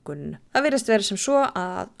huggun. Það virðist verið sem svo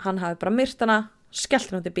að hann hafi bara myrt hana,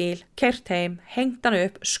 skellt hann út í bíl, keyrt heim, hengt hann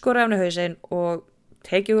upp, skorið hann í hausinn og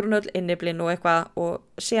tekið úr hún öll inniblinn og eitthvað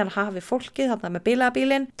og síðan hafi fólkið þarna með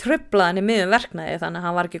bílabílinn truflað hann í miðum verknaði þannig að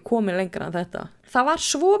hann var ekki komin lengra en þetta. Það var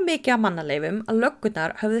svo mikið af mannaleifum að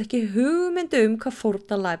löggurnar höfðu ekki hugmyndu hvað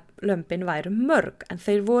fórnarlömbin væru mörg en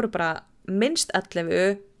þeir voru bara minnst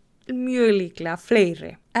 11, mjög líklega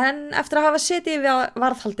fleiri. En eftir að hafa setið í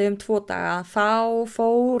varðhaldi 2 daga þá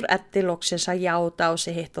fór Eddi loksins að játa á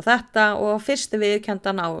sig hitt og þetta og fyrstu viðurkenndi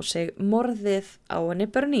hann á sig morðið á henni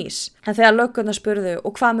Bernice. En þegar löggurnar spurðu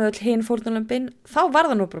og hvað með öll hin fórnarlömbin þá var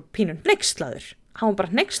það nú bara pínun hneykslaður. Hann var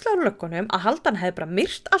bara hneykslaður löggunum að halda hann hefði bara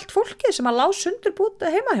myrt allt fólkið sem að lá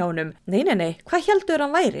sundurbútið heima hjá honum. Nei, hvað heldur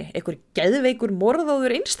hann væri? Einhver geðveikur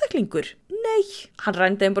morðóður einstaklingur? Nei, hann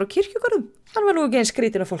rændi þeim bara á kirkjugarðum. Hann var nú ekki eins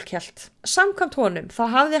skrítinn og fólk hélt. Samkvæmt honum þá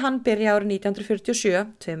hafði hann byrjað árið 1947,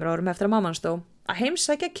 2 árum eftir að mamman dó, að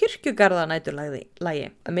heimsækja kirkjugarða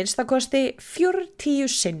næturlagi. Að minnstakosti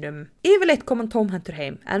 40 sinnum. Yfirleitt kom hann tómhentur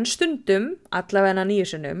heim, en stundum, allavega 9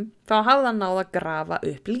 sinnum, þá hafði hann náð að grafa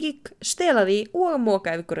upp lík, stela því og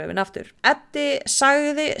moka yfir gröfin aftur. Eddi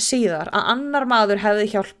sagði síðar að annar maður hefði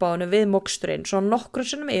hjálpað honum við moksturinn, svo nokkru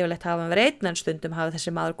sinnum yfirleitt hafa hann verið einn, en stundum hafði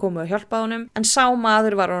þessi maður komið og hjálpað honum, en sá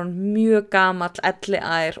maður var hann mjög gamall,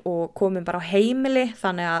 elliær og kominn bara á heimili,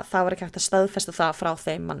 þannig að það var ekki hægt að staðfesta það frá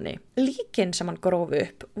þeim manni. Líkin sem hann grófi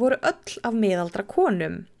upp voru öll af miðaldra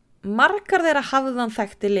konum. Margar þeirra hafði hann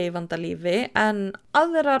þekkt í lifanda lífi en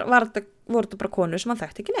aðrar voru bara konur sem hann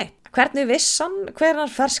þekkti ekki neitt. Hvernig viss hann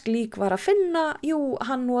hvenar fersk lík var að finna? Jú,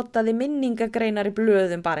 hann notaði minningagreinar í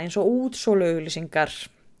blöðum bara eins og útsöluauglýsingar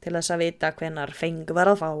til þess að vita hvenar feng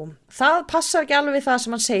var að fá. Það passar ekki alveg við það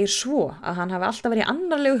sem hann segir svo að hann hafi alltaf verið í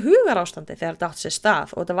annarlegu hugarástandi þegar þetta átt sér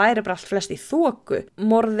stað og þetta væri bara allt flest í þoku.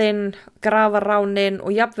 Morðin, grafaránin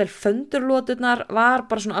og jafnvel föndurlóturnar var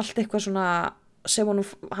bara svona allt eitthvað svona sem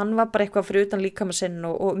hann var bara eitthvað fyrir utan líkama sinn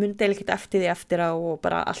og myndi ekkert eftir því eftir á og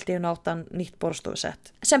bara allt í einu átt hann nýtt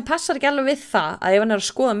borðstofusett. Sem passar ekki alveg við það að ef hann að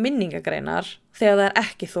skoða minningagreinar þegar það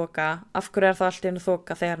ekki þoka, af hverju það allt í einu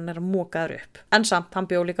þoka þegar hann að mókaður upp. En samt, hann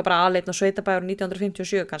bjó líka bara aðleitn og sveitabæur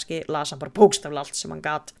 1957, kannski las hann bara bókstaflega allt sem hann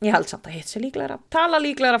gat. Ég held samt að hitt sér líklegra. Tala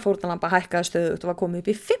líklegra fórnalamba hækkaði stöðugt og var komið upp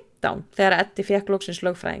í 15 þegar Eddie fékk loksins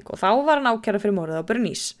lögfræðing og þá var hann ákærður fyrir morðið á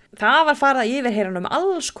Bernice. Það var farið að yfirheyra hann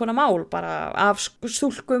alls konar mál bara af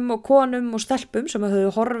stúlkum og konum og stelpum sem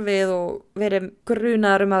höfðu horfið og verið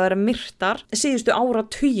grunaðar að vera myrtar síðustu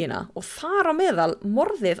áratugina og þar á meðal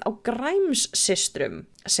morðið á Grimes-systrum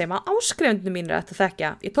sem að áskrifendum mínir ætti að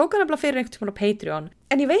þekkja. Ég tók hann nefnilega fyrir einhvern tímann á Patreon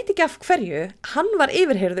en ég veit ekki af hverju hann var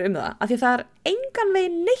yfirheyrður það af því það er engan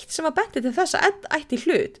veginn neitt sem að benti til þess að Ed ætti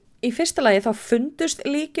hlut. Í fyrsta lagi þá fundust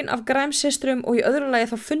líkin af Grimes-systrum og í öðru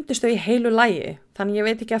lagi þá fundust þau í heilu lagi. Þannig ég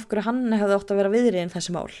veit ekki af hverju hann hefði átt að vera viðriðin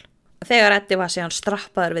þessi mál. Þegar Eddie var síðan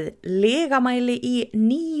strappaður við ligamæli í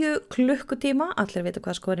 9 klukkutíma, allir vita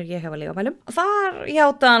hvað skoðanir ég hef að ligamælum, þar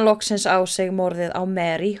játaði hann loksins á sig morðið á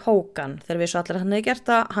Mary Hogan. Þegar við svo allir hann hefði gert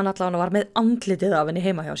það, hann allavega var með andlitið af henni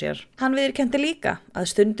heima hjá sér. Hann viðurkenndi líka að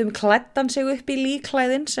stundum klæddi hann sig upp í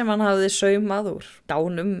líkklæðin sem hann hafði saumað úr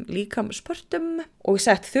dánum líkamspörtum og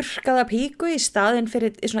sett þurrkaða píku í staðinn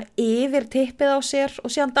fyrir svona yfir tippið á sér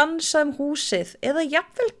og síðan dansaði húsið eða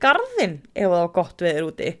jafnvel garðinn ef það var gott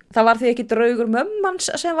veður úti. Það var því ekki draugur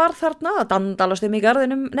mömmans sem var þarna að dandalast í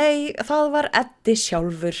garðinum, nei, það var Eddie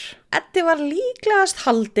sjálfur. Eddie var líklegast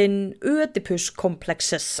haldinn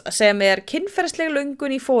Ödipus-komplexes sem kynferðisleg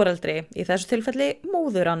löngun í foreldri, í þessu tilfelli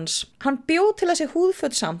móður hans. Hann bjó til þessi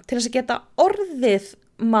húðföt samt til þess að geta orðið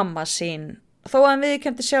mamma sín. Þó að hann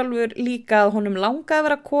viðurkenndi sjálfur líka að honum langaði að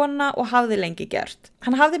vera kona og hafði lengi gert.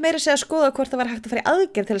 Hann hafði meira segja að skoða hvort það var hægt að fara í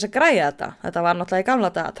aðgerð til þess að græja þetta. Þetta var náttúrulega í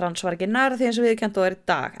gamla daga, trans var ekki nær því eins og viðurkenndi og í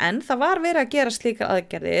dag. En það var verið að gera slíkar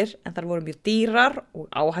aðgerðir, en þar voru mjög dýrar og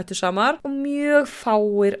áhættusamar og mjög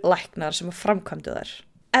fáir læknar sem framkvæmdu þær.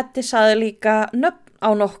 Eddie sagði líka nöfn á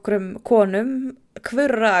nokkrum konum,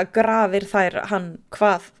 hvurra grafir þær hann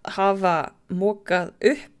hvað hafa mokað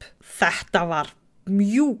upp. Þetta var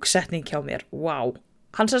mjúk setning hjá mér, wow.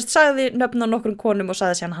 Hann sagði nöfn á nokkrum konum og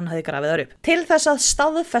sagði síðan hann hefði grafið þar upp. Til þess að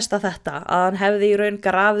staðfesta þetta að hann hefði í raun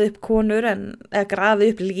grafið upp konur eða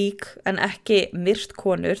grafið upp lík en ekki myrt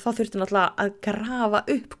konur, þá þurfti náttúrulega að grafa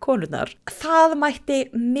upp konurnar. Það mætti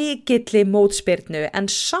mikilli mótspyrnu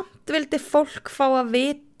en samt vildi fólk fá að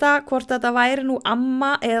vita hvort þetta væri nú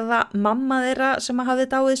amma eða mamma þeirra sem hafði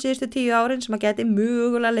dáið síðustu 10 árin sem að geti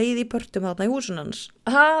mögulega leið í pörtum þarna í húsun hans.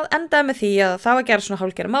 Það endaði með því að það var gerð svona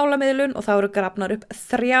hálfgerð málamiðlun og þá eru grafnar upp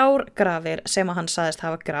 3 grafir sem að hann sagðist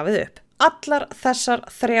hafa grafið upp. Allar þessar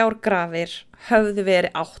 3 grafir höfðu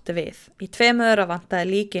verið átti við. Í 2 þeirra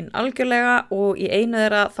vantaði líkin algjörlega og í 1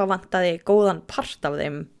 þeirra þá vantaði góðan part af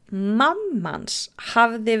þeim. Mammans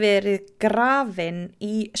hafði verið grafin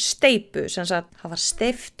í steypu, sem sagt, það var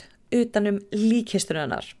steypt utanum líkkistunni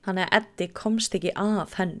hennar. Þannig að Eddie komst ekki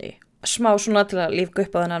að henni. Smá svona til að lífga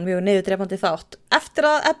upp á þennan mjög niðurdrepandi þátt. Eftir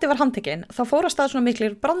að Eddie var handtekinn, þá fór að stað svona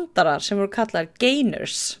miklir brandarar sem voru kallaðir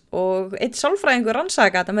gainers og einn sálfræðingur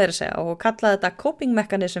rannsaka þetta meira segja og kallaði þetta coping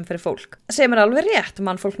mechanism fyrir fólk. Sem alveg rétt,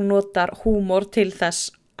 mannfólk notar húmor til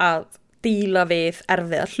þess að díla við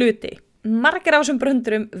erfiða hluti. Margir af þessum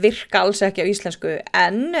bröndurum virka alls ekki á íslensku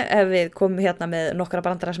en ef við komum hérna með nokkra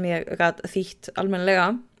brandara sem ég gat þýtt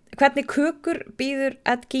almennilega. Hvernig kökur býður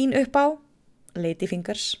Ed Gein upp á?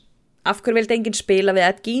 Ladyfingers. Af hverju vildi enginn spila við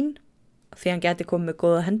Ed Gein? Því hann geti komið með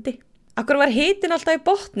góða hendi. Af hverju var hitinn alltaf í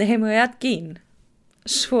botni heima við Ed Gein?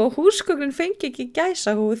 Svo húsgögnin fengi ekki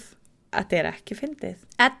gæsahúð. Þetta ekki fyndið.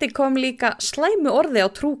 Eddie kom líka slæmu orði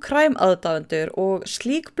á true crime aðdáendur og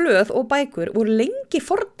slík blöð og bækur voru lengi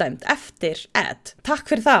fordæmt eftir Ed.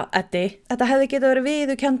 Takk fyrir það, Eddie. Þetta hefði getað verið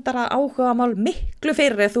viðurkenndara áhugamál miklu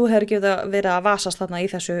fyrir þú hefði getað verið að vasast þarna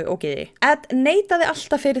í þessu ógeði. Ed neitaði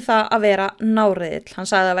alltaf fyrir það að vera náriðill.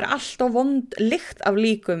 Hann sagði að vera alltaf vond lykt af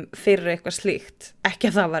líkum fyrir eitthvað slíkt.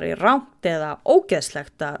 Ekki að það væri rangt eða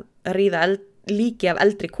ógeðslegt að ríða líki af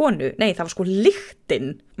eldri konu, nei það var sko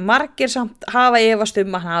lyktin. Margir samt hafa efast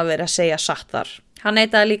að hann hafi verið að segja satt þar. Hann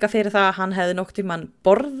neitaði líka fyrir það að hann hefði nokkuð tímann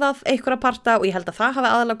borðað einhverja parta og ég held að það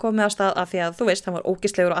hafi aðalega komið að stað af því að þú veist hann var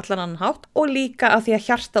ógeðslegur á allan annan hátt og líka af því að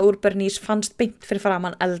hjarta úr Bernice fannst beint fyrir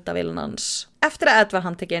framan eldavélina hans. Eftir að Ed var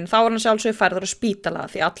handtekinn þá var hann sjálfsögðu færður á spítala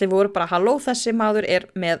því allir voru bara halló þessi maður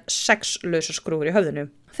með 6 lausar skrúfur í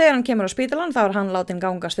höfðinu. Þegar hann kemur á spítalan þá var hann látinn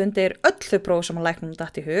gangast undir öll þau próf sem hann læknum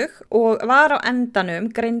datt í hug og var á endanum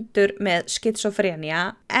greindur með skizofrenia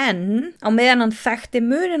en á meðan hann þekkti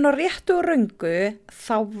munin á réttu og röngu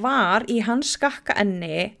þá var í hans skakka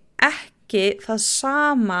enni ekki það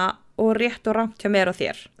sama og rétt og rangt hjá mér og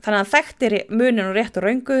þér. Þannig að hann þekkti munin og rétt og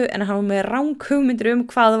röngu en hann var með ranghugmyndir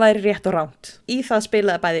hvað væri rétt og rangt. Í það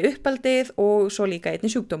spilaði bæði uppeldið og svo líka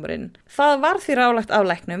einnig sjúkdómurinn. Það var því ráðlagt af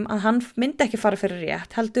læknum að hann myndi ekki fara fyrir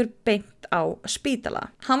rétt, heldur beint á spítala.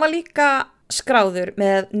 Hann var líka skráður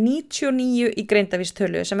með 99 í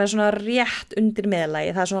greindarvísitölu sem svona rétt undir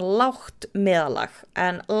meðalagi, það svona lágt meðalag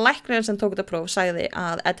en læknirinn sem tók þetta próf sagði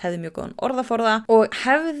að Ed hefði mjög góðan orðaforða og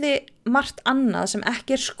hefði margt annað sem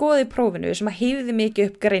ekki skoðið í prófinu sem hefði mikið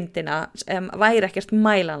upp greindina sem væri ekkert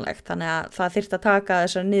mælanlegt þannig að það þyrfti að taka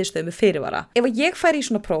þessar niðurstöðu með fyrirvara. Ef ég færi í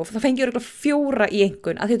svona próf þá fengi ég örugglega 4 í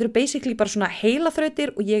einkunn að þetta eru basically bara svona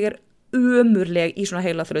heilaþrautir og ég ömurleg í svona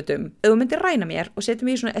heilaþrautum. Ef þú myndir ræna mér og setja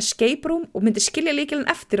mig í svona escape room og myndir skilja lykilinn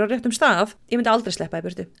eftir á réttum stað, ég myndi aldrei sleppa í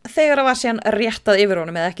burtu. Þegar það var síðan réttað yfir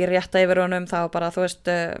honum eða ekki réttað yfir honum, þá bara þú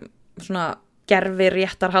veist svona gerfi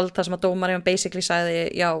réttarhald þar sem að dómarinn basically sagði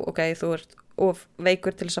já, ok, þú ert of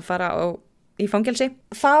veikur til þess að fara í fangelsi.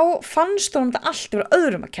 Þá fannst honum þetta allt vera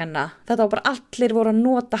öðrum að kenna. Þetta var bara allir voru að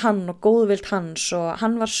nota hann og góðvild hans og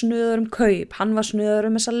hann var snuður kaup, hann var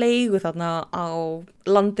snuður þessa leigu þarna á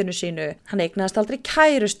landinu sínu. Hann eignaðist aldrei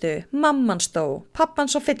kærustu, mamman stó, pappan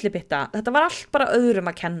svo fyllibitta. Þetta var allt bara öðrum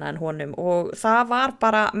að kenna en honum og það var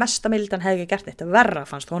bara mesta mildan hefði gert neitt verra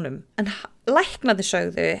fannst honum. En læknarnir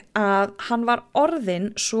sögðu að hann var orðinn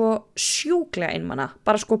svo sjúklega einmana,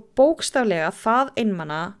 bara sko bókstaflega það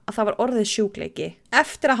einmana að það var orðið sjúkleiki.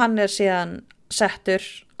 Eftir að hann síðan settur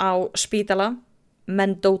á spítala,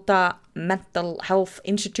 Mendota Mental Health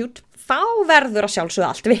Institute, þá verður að sjálfsögðu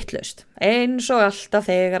allt vitlaust. Eins og alltaf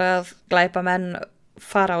þegar að glæpamenn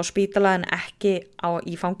fara á spítala en ekki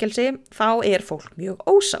í fangelsi, þá fólk mjög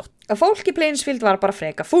ósátt. Fólk í Plainsfield var bara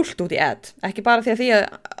freka fullt út í Ed, ekki bara því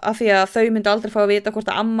að þau myndi aldrei fá að vita hvort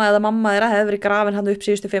að amma eða mamma þeirra hefði verið grafin hann upp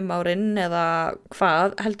síðustu 5 árin eða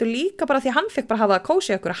hvað, heldur líka bara því að hann fekk bara hafa að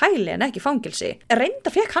kósi okkur að hæli en ekki fangelsi. Reynda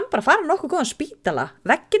fekk hann bara fara nokkuð góðan spítala.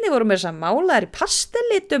 Vegginni voru með þess að málaðir í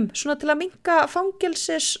pastellitum svona til að minnka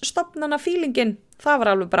fangelsisstofnana fílingin. Það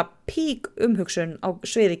var alveg bara pík umhugsun á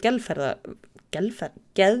sviði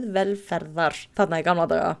geðvelferðar þarna í gamla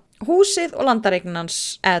daga. Húsið og landareignin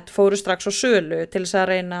hans Ed fóru strax á sölu til þess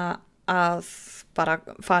að reyna að bara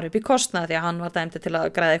fara upp í kostnað því að hann var dæmdur til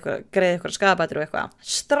að greiða ykkur skaðabætur og eitthvað.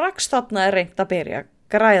 Strax þarna reynt að byrja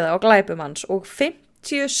græða á glæpum hans og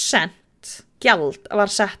 50 cent gjald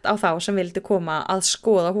var sett á þá sem vildi koma að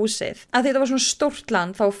skoða húsið. Að þetta var svona stórt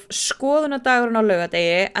land þá skoðunardagurinn á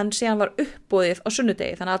laugardegi en síðan var uppboðið á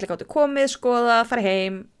sunnudegi þannig að allir gátu komið, skoða, fara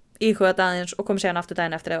heim íhuga aðeins og kom síðan aftur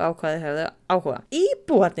daginn eftir ef ákvæði hefðu áhuga.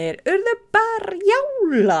 Íbúarnir urðu bara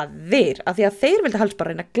jálaðir af því að þeir vildi helst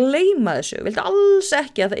bara reyna að gleyma þessu, vildi alls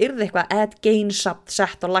ekki að það yrði eitthvað Ed Gein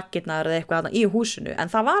sett á laggirnar eða eitthvað í húsinu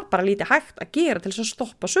en það var bara lítið hægt að gera til þess að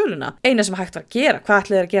stoppa söluna. Eina sem hægt var að gera, hvað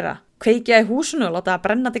ætluðu þeir að gera? Kveikja í húsinu og láta það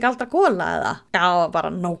brenna til kaldra kola eða? Já, bara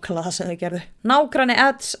nákvæmlega það sem þau gerðu. Nágranni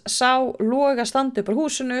Eds sá loga standa upp á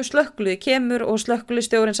húsinu, slökkviliðið kemur og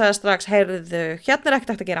slökkviliðsstjórinn sagði strax, heyrðu, hérna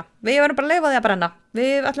ekkert hægt að gera. Við verðum bara að leyfa því að brenna.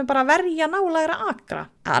 Við ætlum bara að verja nálægra akra.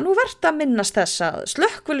 Nú verðt að minnast þess að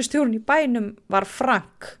slökkviliðsstjórinn í bænum var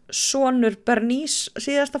Frank, sonur Bernice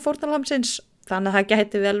síðasta fórnarlambsins. Þannig að það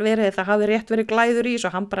gæti vel verið, það hafi rétt verið glæður í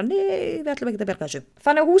svo hann bara, nei, við ætlum ekki að berga þessu.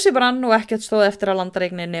 Þannig að húsið brann og ekkert stóð eftir að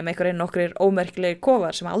landareignin nema nokkrir ómerkilegir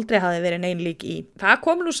kofar sem aldrei hafi verið nein lík í. Það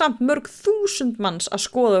kom nú samt mörg þúsund manns að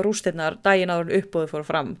skoða rústirnar daginn áður en uppboðið fór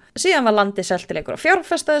fram. Síðan var landið selt til einhverja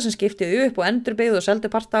fjárfestaði sem skiptiðu upp og endurbyggðu og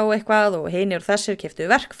seldu parta á eitthvað og hinir og þessir keyptu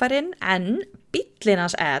verkfærin en bíllinn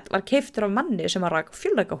hans Ed var keyptur af manni sem rak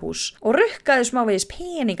fjölleikahús og rukkaði smávegis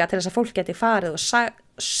peninga til þess að fólk geti farið og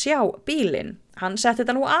sjá bílinn. Hann setti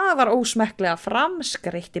þetta nú afar ósmekklega fram,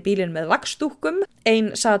 skreytti bílinn með vaxdúkkum, ein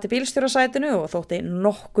sat í bílstjórasætinu og þótti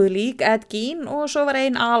nokkuð lík Ed Gein og svo var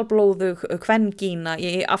ein alblóðug kvengína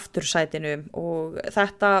í aftursætinu og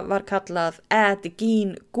þetta var kallað Ed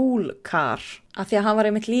Gein Ghoul Car. Af því að hann var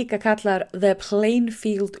einmitt líka kallar The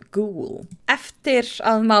Plainfield Ghoul. Eftir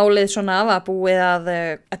að málið svona var búið að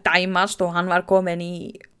dæmast og hann var komin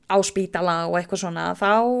á spítala og eitthvað svona,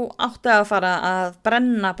 þá átti að fara að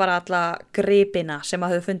brenna bara alla gripina sem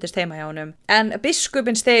að höfðu fundist heima hjá honum. En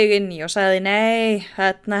biskupinn steig inn í og sagði, nei,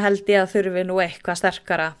 hérna held ég að þurfi nú eitthvað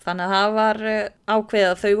sterkara. Þannig að það var ákveðið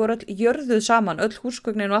að þau voru öll jörðuð saman, öll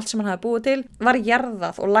húsgögnin og allt sem hann hafði búið til, var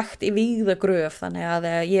jarðað og lagt í vígða gröf, þannig að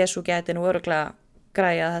Jesú gæti nú örugglega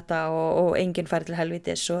græja þetta og enginn færi til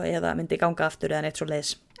helvítis eða myndi ganga aftur eða neitt svo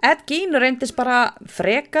leiðis. Ed Gein reyndist bara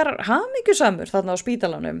frekar hamingjusamur þarna á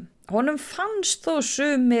spítalanum. Honum fannst þó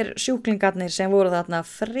sumir sjúklingarnir sem voru þarna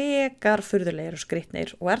frekar furðulegir og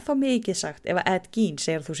skrýtnir og þá mikið sagt ef Ed Gein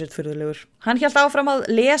segir þú sért furðulegur. Hann hélt áfram að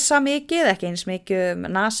lesa mikið, ekki eins mikið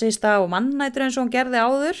nasista og mannætur eins og hann gerði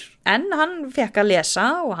áður, en hann fekk að lesa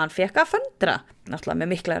og hann fekk að föndra. Náttúrulega með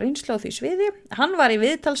mikla reynslu á því sviði. Hann var í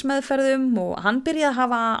viðtalsmeðferðum og hann byrjaði að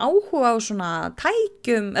hafa áhuga á svona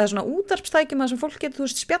tækjum eða svona útvarpstækjum þar sem fólk getur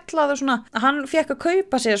spjallað og svona. Hann fekk að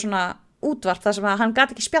kaupa sér svona útvarp þar sem hann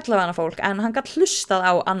gat ekki spjallað við annað fólk en hann gat hlustað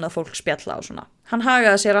á annað fólk spjalla og svona. Hann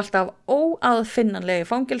hagaði sér alltaf óaðfinnanlega í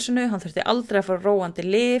fangelsinu, hann þurfti aldrei að fá róandi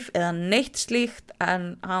lyf eða neitt slíkt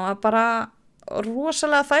en hann var bara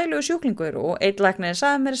rosalega þægilegu sjúklingur og einn læknir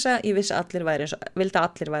sagði mér þess að ég vissi vildi að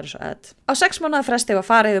allir væri svo Ed. Á 6 mánaða fresti var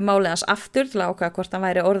farið yfir málið hans aftur til að ákveða hvort hann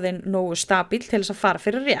væri orðinn nógu stabíl til þess að fara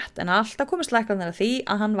fyrir rétt en alltaf komist læknarnir að því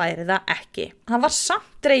að hann væri það ekki. Hann var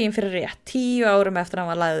samt dreginn fyrir rétt 10 árum eftir að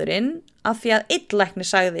hann var lagður inn af því að einn læknir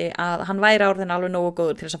sagði að hann væri orðinn alveg nógu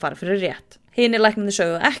góður til þess að fara fyrir rétt. Hinir læknirnir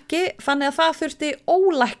sögðu ekki, þannig að það þurfti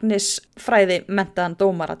ólæknisfræði menntaðan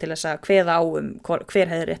dómara til þess að kveða á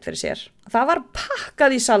hver hefði rétt fyrir sér. Það var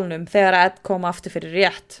pakkað í salnum þegar Ed kom aftur fyrir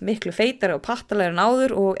rétt, miklu feitari og pattalegri en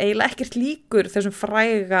áður og eiginlega ekkert líkur þessum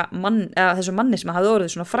manni sem hafði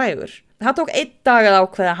orðið svona frægur. Það tók 1 dag að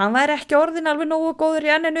ákveða, hann væri ekki orðin alveg nógu góður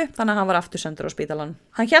í enninu, þannig að hann var aftur sendur á spítalan.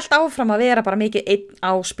 Hann hélt áfram að vera bara mikið einn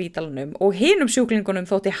á spítalanum og hinum sjúklingunum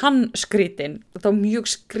þótti hann skrítinn, þetta var mjög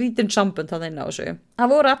skrítinn sambund þarna inn á þessu.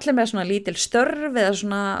 Það voru allir með svona lítil störf eða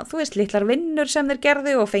svona, þú veist, litlar vinnur sem þeir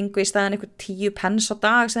gerðu og fengu í staðin einhver 10 pence á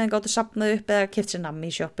dag sem þeir gáttu safnað upp eða keypt sér nammi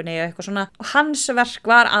í sjoppunni eða eitthvað svona. Og hans verk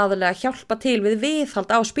var aðalega að hjálpa til við viðhald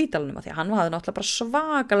á spítalanum af því að hann hafði náttúrulega bara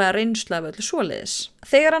svakalega reynslu af öllu svoleiðis.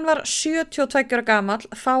 Þegar hann var 72 ára gamall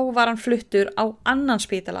þá var hann fluttur á annan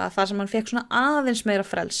spítala þar sem hann fekk svona aðeins meira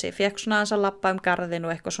frelsi, fekk svona aðeins að labba garðin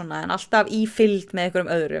og eitthvað svona en alltaf í fylgd með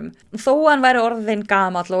einhverjum öðrum. Þó hann væri orðinn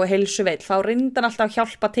gamall og heilsuveill þá reyndi hann alltaf að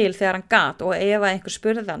hjálpa til þegar hann gat og ef einhver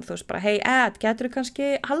spurði hann, þú veist bara, hey Ed, getur þú kannski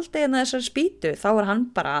haldið hérna þessari spýtu? Þá var hann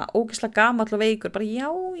bara ógeðslega gamall og veikur, bara já,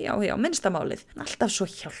 minnstamálið. Alltaf svo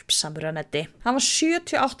hjálpsamur að Eddi. Hann var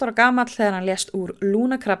 78 ára gamall þegar hann lést úr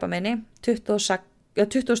lungnakrabbameini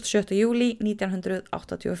 27. júlí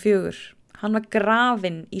 1984. Hann var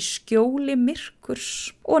grafinn í skjóli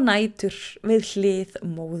myrkurs og nætur við hlið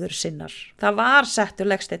móður sinnar. Það var settur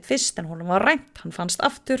legsteinn fyrst en honum var rænt, hann fannst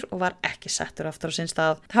aftur og var ekki settur aftur á sinn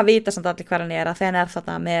stað. Það vita samt allir hvar hann að þegar hann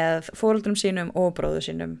þarna með foreldrum sínum og bróður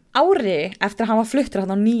sínum. Ári eftir að hann var fluttur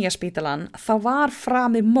hann á nýja spítalan, þá var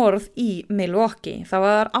framið morð í Milwaukee. Það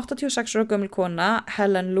var 86 ára gömul kona,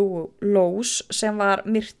 Helen Lowes, sem var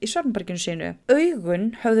myrt í svefnherberginu sínu. Augun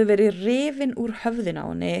höfðu verið rifin úr höfðinu á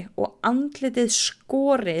henni og andlitið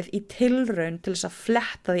skorið í tilraun til þess að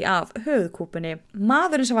fletta því af höfuðkúpunni.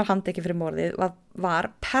 Maðurinn sem var handtekinn fyrir morðið var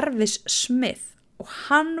Pervis Smith og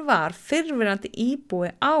hann var fyrrverandi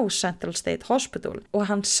íbúi á Central State Hospital og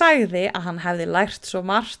hann sagði að hann hefði lært svo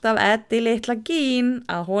margt af Eddie litla Gein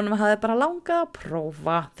að honum hefði bara langað að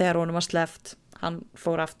prófa þegar honum var sleppt. Hann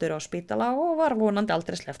fór aftur á spítala og var vonandi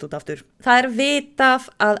aldrei sleppt út aftur. Það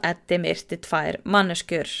vitað að Eddie myrti 2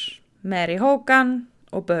 manneskjur, Mary Hogan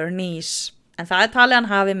og Bernice, en það talið hann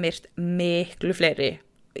hafi myrt miklu fleiri.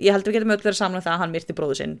 Ég held við getum öll verið samlega það að hann myrti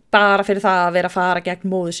bróður sinn. Bara fyrir það að vera að fara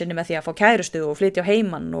gegn móður sinni með því að fá kærustu og flytja á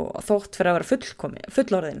heimann og þótt fyrir að vera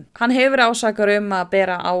fullorðinn. Hann hefur ásakar að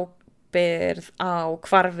bera ábyrgð á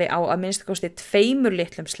hvarfi á að minnsta kosti 2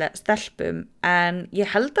 litlum stelpum en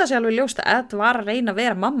ég held að sé alveg ljóst að Ed var að reyna að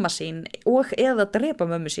vera mamma sín og eða drepa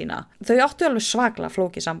mömmu sína. Þau áttu alveg svaklega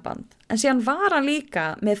flókið samband. En síðan var hann líka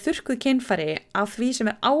með þurrkuð kynfæri af því sem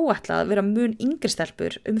áætlað að vera mun yngri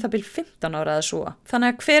stelpur það bil 15 ára eða svo.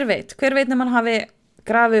 Þannig að hver veit nema hann hafi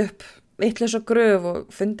grafið upp vitlaus og gröf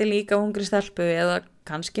og fundi líka ungri stelpu eða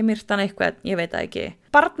kannski myrt hann eitthvað, ég veit það ekki.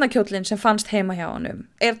 Barnakjóllinn sem fannst heima hjá honum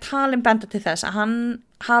talin benda til þess að hann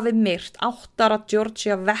hafi myrt 8 ára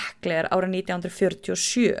Georgia Weckler árið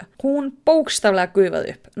 1947. Hún bókstaflega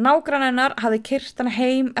gufaði upp. Nágrann hennar hafði keyrt hana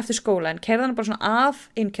heim eftir skóla en keyrði hana bara svona að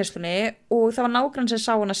innkeyslunni og það var nágrann sem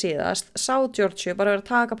sá hana síðast. Sá Georgia bara verið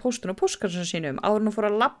að taka póstun og póstkassum sínum áður hún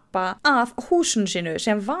fór að labba að húsinu sínu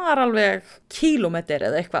sem var alveg kílómetr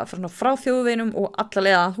eða eitthvað frá þjóðveginum og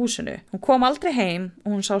allalega að húsinu. Hún kom aldrei heim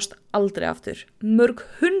og hún sást aldrei aftur. Mörg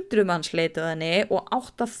 100 manns leituð henni og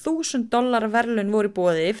 $8.000 verðlaun voru í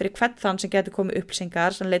boði fyrir hvern þann sem getur komið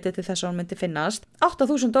upplýsingar sem leitið til þess að hún myndi finnast.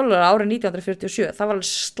 $8.000 árið 1947, það var alveg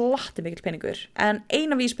slatti mikill peningur. En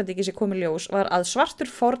eina vísbendingi sem kom í ljós var að svartur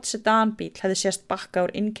Ford sedan bíl hefði sést bakka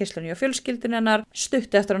úr innkeyslunni og fjölskyldunni hennar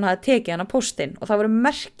stuttu eftir hann hefði tekið hann á póstinn og það voru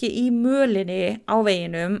merki í mölinni á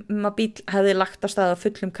veginum að bíl hefði lagt af stað á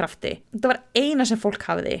fullum krafti. Þetta var eina sem fólk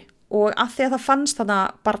hafiði. og af því að það fannst þarna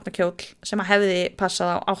barnakjóll sem að hefði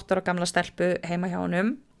passað á 8 ára gamla stelpu heima hjá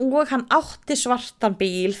honum og hann átti svartan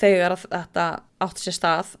bíl þegar þetta átti sér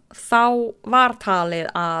stað, þá var talið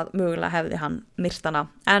að mögulega hefði hann myrt hana.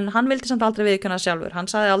 En hann vildi samt aldrei viðurkenna sjálfur, hann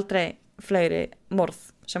sagði aldrei fleiri morð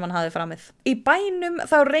sem hann hafði framið. Í bænum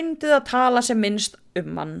þá reyndu það að tala sem minnst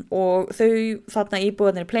hann og þau þarna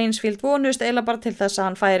íbúðarnir í Plainsfield vonuðust eiginlega bara til þess að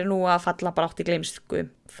hann færi nú að falla brátt í gleymsku.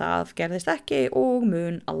 Það gerðist ekki og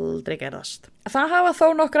mun aldrei gerðast. Það hafa þó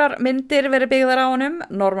nokkrar myndir verið byggðar á honum.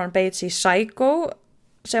 Norman Bates í Psycho,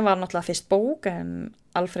 sem var náttúrulega fyrst bók en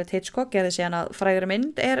Alfred Hitchcock gerði síðan að frægri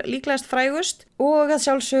mynd líklegast frægust og að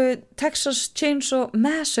sjálfsögðu Texas Chainsaw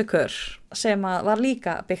Massacre sem var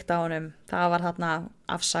líka byggt á honum. Það var þarna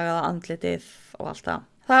afsagaða andlitið og allt það.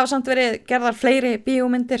 Það hafa samt verið gerðar fleiri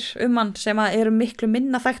bíómyndir hann sem eru miklu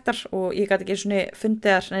minna þekktar og ég gæti ekki svona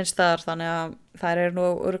fundið þær neinstaðar þannig að þær eru nú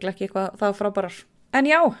örugglega ekki eitthvað það frábærar. En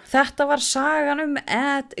já, þetta var sagan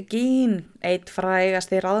Ed Gein, eitt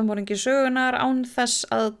frægasti ráðmorðingi sögunar án þess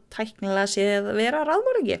að tæknilega séð vera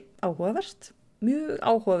ráðmorðingi. Áhugavert, mjög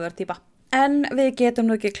áhugaverð típa. En við getum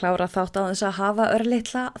nú ekki klárað þátt á þess að hafa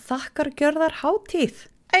örlitla þakkargjörðar hátíð.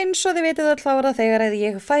 Eins og þið vitið öll þá það þegar að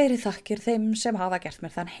ég færi þakkir þeim sem hafa gert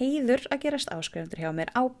mér þann heiður að gerast áskrifundur hjá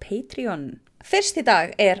mér á Patreon. Fyrst í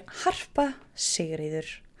dag Harpa Sigríður.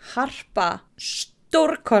 Harpa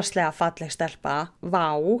stórkostlega falleg stelpa,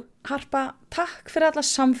 vá. Harpa, takk fyrir alla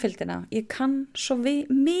samfylgdina, ég kann svo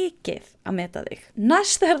mikið að meta þig.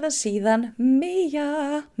 Næst það síðan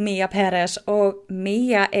Mía Peres og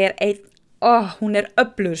Mía hún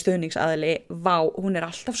öflugur stuðningsaðili, vá, hún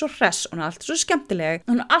alltaf svo hress, hún alltaf svo skemmtileg,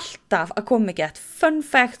 hún alltaf að koma með fun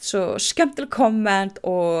facts og skemmtileg komment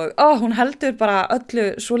og hún heldur bara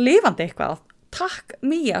öllu svo lifandi eitthvað. Takk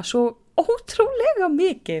Mía, svo ótrúlega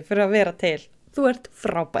mikið fyrir að vera til. Þú ert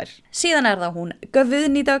frábær. Síðan það hún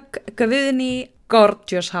Guðný Dögg, Guðný,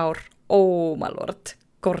 gorgeous hár, oh my lord,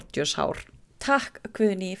 gorgeous hár. Takk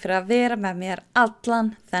Guðný fyrir að vera með mér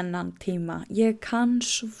allan þennan tíma. Ég kann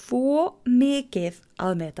svo mikið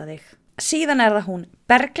að meta þig. Síðan það hún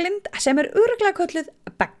Berglind sem örugglega kölluð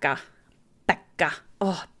Begga. Begga,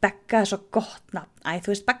 Begga svo gott nafn.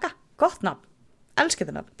 Þú veist Begga, gott nafn. Elskir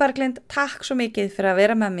þetta nafn. Berglind, takk svo mikið fyrir að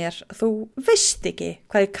vera með mér. Þú veist ekki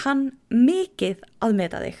hvað ég kann mikið að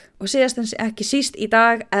meta þig. Og síðast en ekki síst í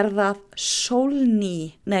dag það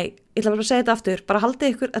Sólný. Nei, ég ætla bara að segja þetta aftur. Bara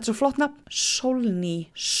haldið ykkur, þetta er svo flott nafn.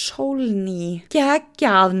 Sólný.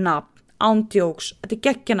 Geggjað nafn, ándjóks. Þetta er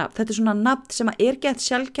geggjað nafn. Þetta er svona nafn sem gett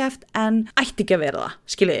sjaldgæft en ætti ekki að vera það.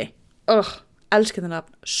 Skiljiði? Elskir þetta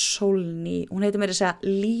nafn, Sólný. Hún heitir meira að segja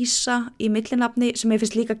Lísa í millinafni sem ég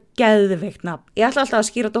finnst líka geðveikt nafn. Ég ætla alltaf að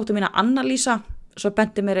skýra dóttur mína Anna Lísa, svo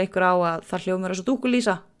benti mér einhver á að það hljómar svo dúkku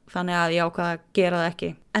Lísa, þannig að ég ákvað að gera það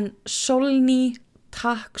ekki. En Sólný,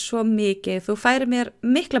 takk svo mikið, þú færir mér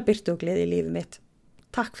mikla birtu og gleði í lífið mitt.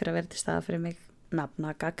 Takk fyrir að vera til staðar fyrir mig.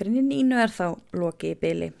 Nafnagagnrýni Nínu þá lokið í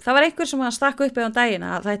bili. Það var einhver sem stakk upp á daginn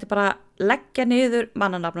að það ætti bara leggja niður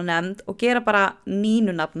mannanafnanefnd og gera bara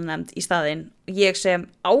Nínunafnanefnd í staðinn. Ég sem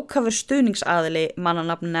ákafur stuðningsaðili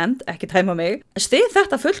mannanafnanefnd, ekki tæma mig, styð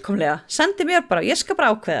þetta fullkomlega. Sendi mér bara, ég skal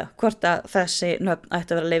bara ákveða hvort að þessi nöfn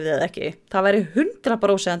ætti að vera leyfð eða ekki. Það væri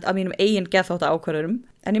 100% af mínum eigin geðþótta ákvörðunum,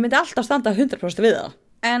 en ég myndi alltaf standa 100% við það.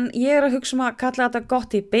 En ég að hugsa að kalla þetta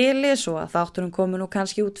gott í bili svo að þátturinn komi nú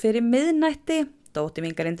kannski út fyrir miðnætti. Dóttir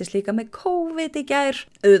mín reyndist líka með COVID í gær.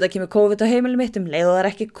 Auðvitað kemur COVID á heimilinu mitt leið og það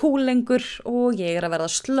ekki cool lengur og ég að verða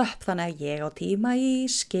slöpp þannig að ég á tíma í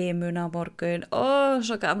skimun á morgun og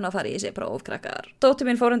svo gaman að fara í þessi próf, krakkar. Dóttir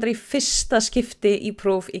mín fór í fyrsta skipti í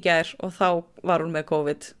próf í gær og þá var hún með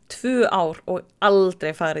COVID. 2 ár og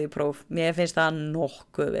aldrei farið í próf. Mér finnst það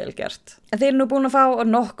nokkuð vel gert. En þeir nú búin að fá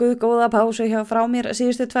nokkuð góða pásu hjá frá mér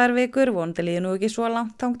síðustu 2 vikur. Vonandi líður nú ekki svo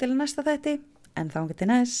langt þangað til næsta þætti. En þangað til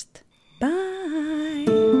næst.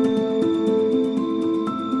 Bye!